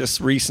 and we just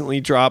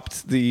recently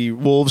dropped the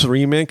Wolves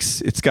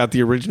remix. It's got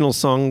the original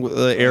song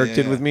Eric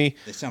did with me.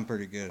 They sound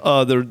pretty good.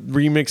 The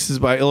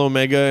remixes by Il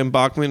Omega and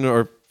Bachman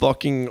are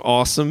fucking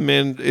awesome,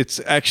 man.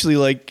 It's actually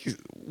like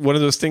one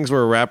of those things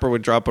where a rapper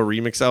would drop a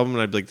remix album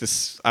and I'd be like,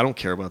 "This, I don't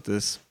care about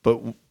this," but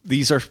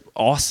these are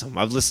awesome.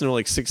 I've listened to it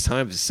like 6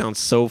 times. It sounds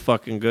so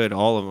fucking good,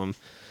 all of them.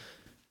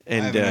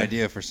 And I have an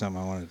idea for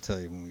something I wanted to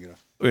tell you when we get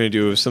off. We're gonna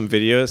do some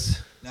videos.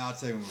 No, I'll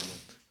tell you when we're done.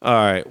 All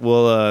right.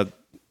 Well,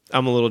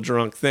 I'm a little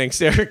drunk.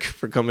 Thanks, Eric,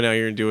 for coming out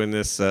here and doing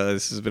this.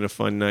 This has been a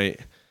fun night.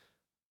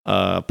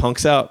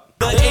 Punks out.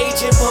 The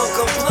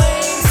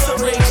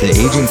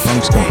Aging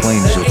Punks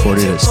Complain is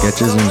recorded at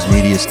Sketchisms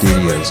Media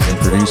Studios and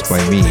produced by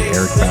me,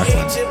 Eric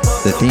Backlund.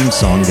 The theme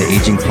song, The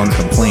Aging Punk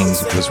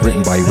Complains, was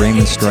written by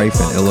Raymond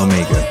Strife and Il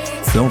Omega.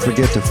 Don't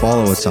forget to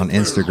follow us on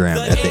Instagram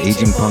at The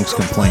Aging Punks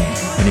Complain.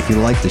 And if you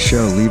like the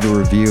show, leave a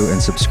review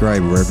and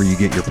subscribe wherever you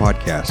get your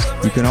podcast.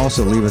 You can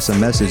also leave us a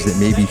message that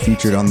may be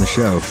featured on the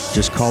show.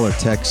 Just call or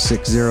text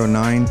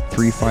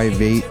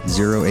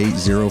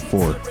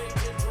 609-358-0804.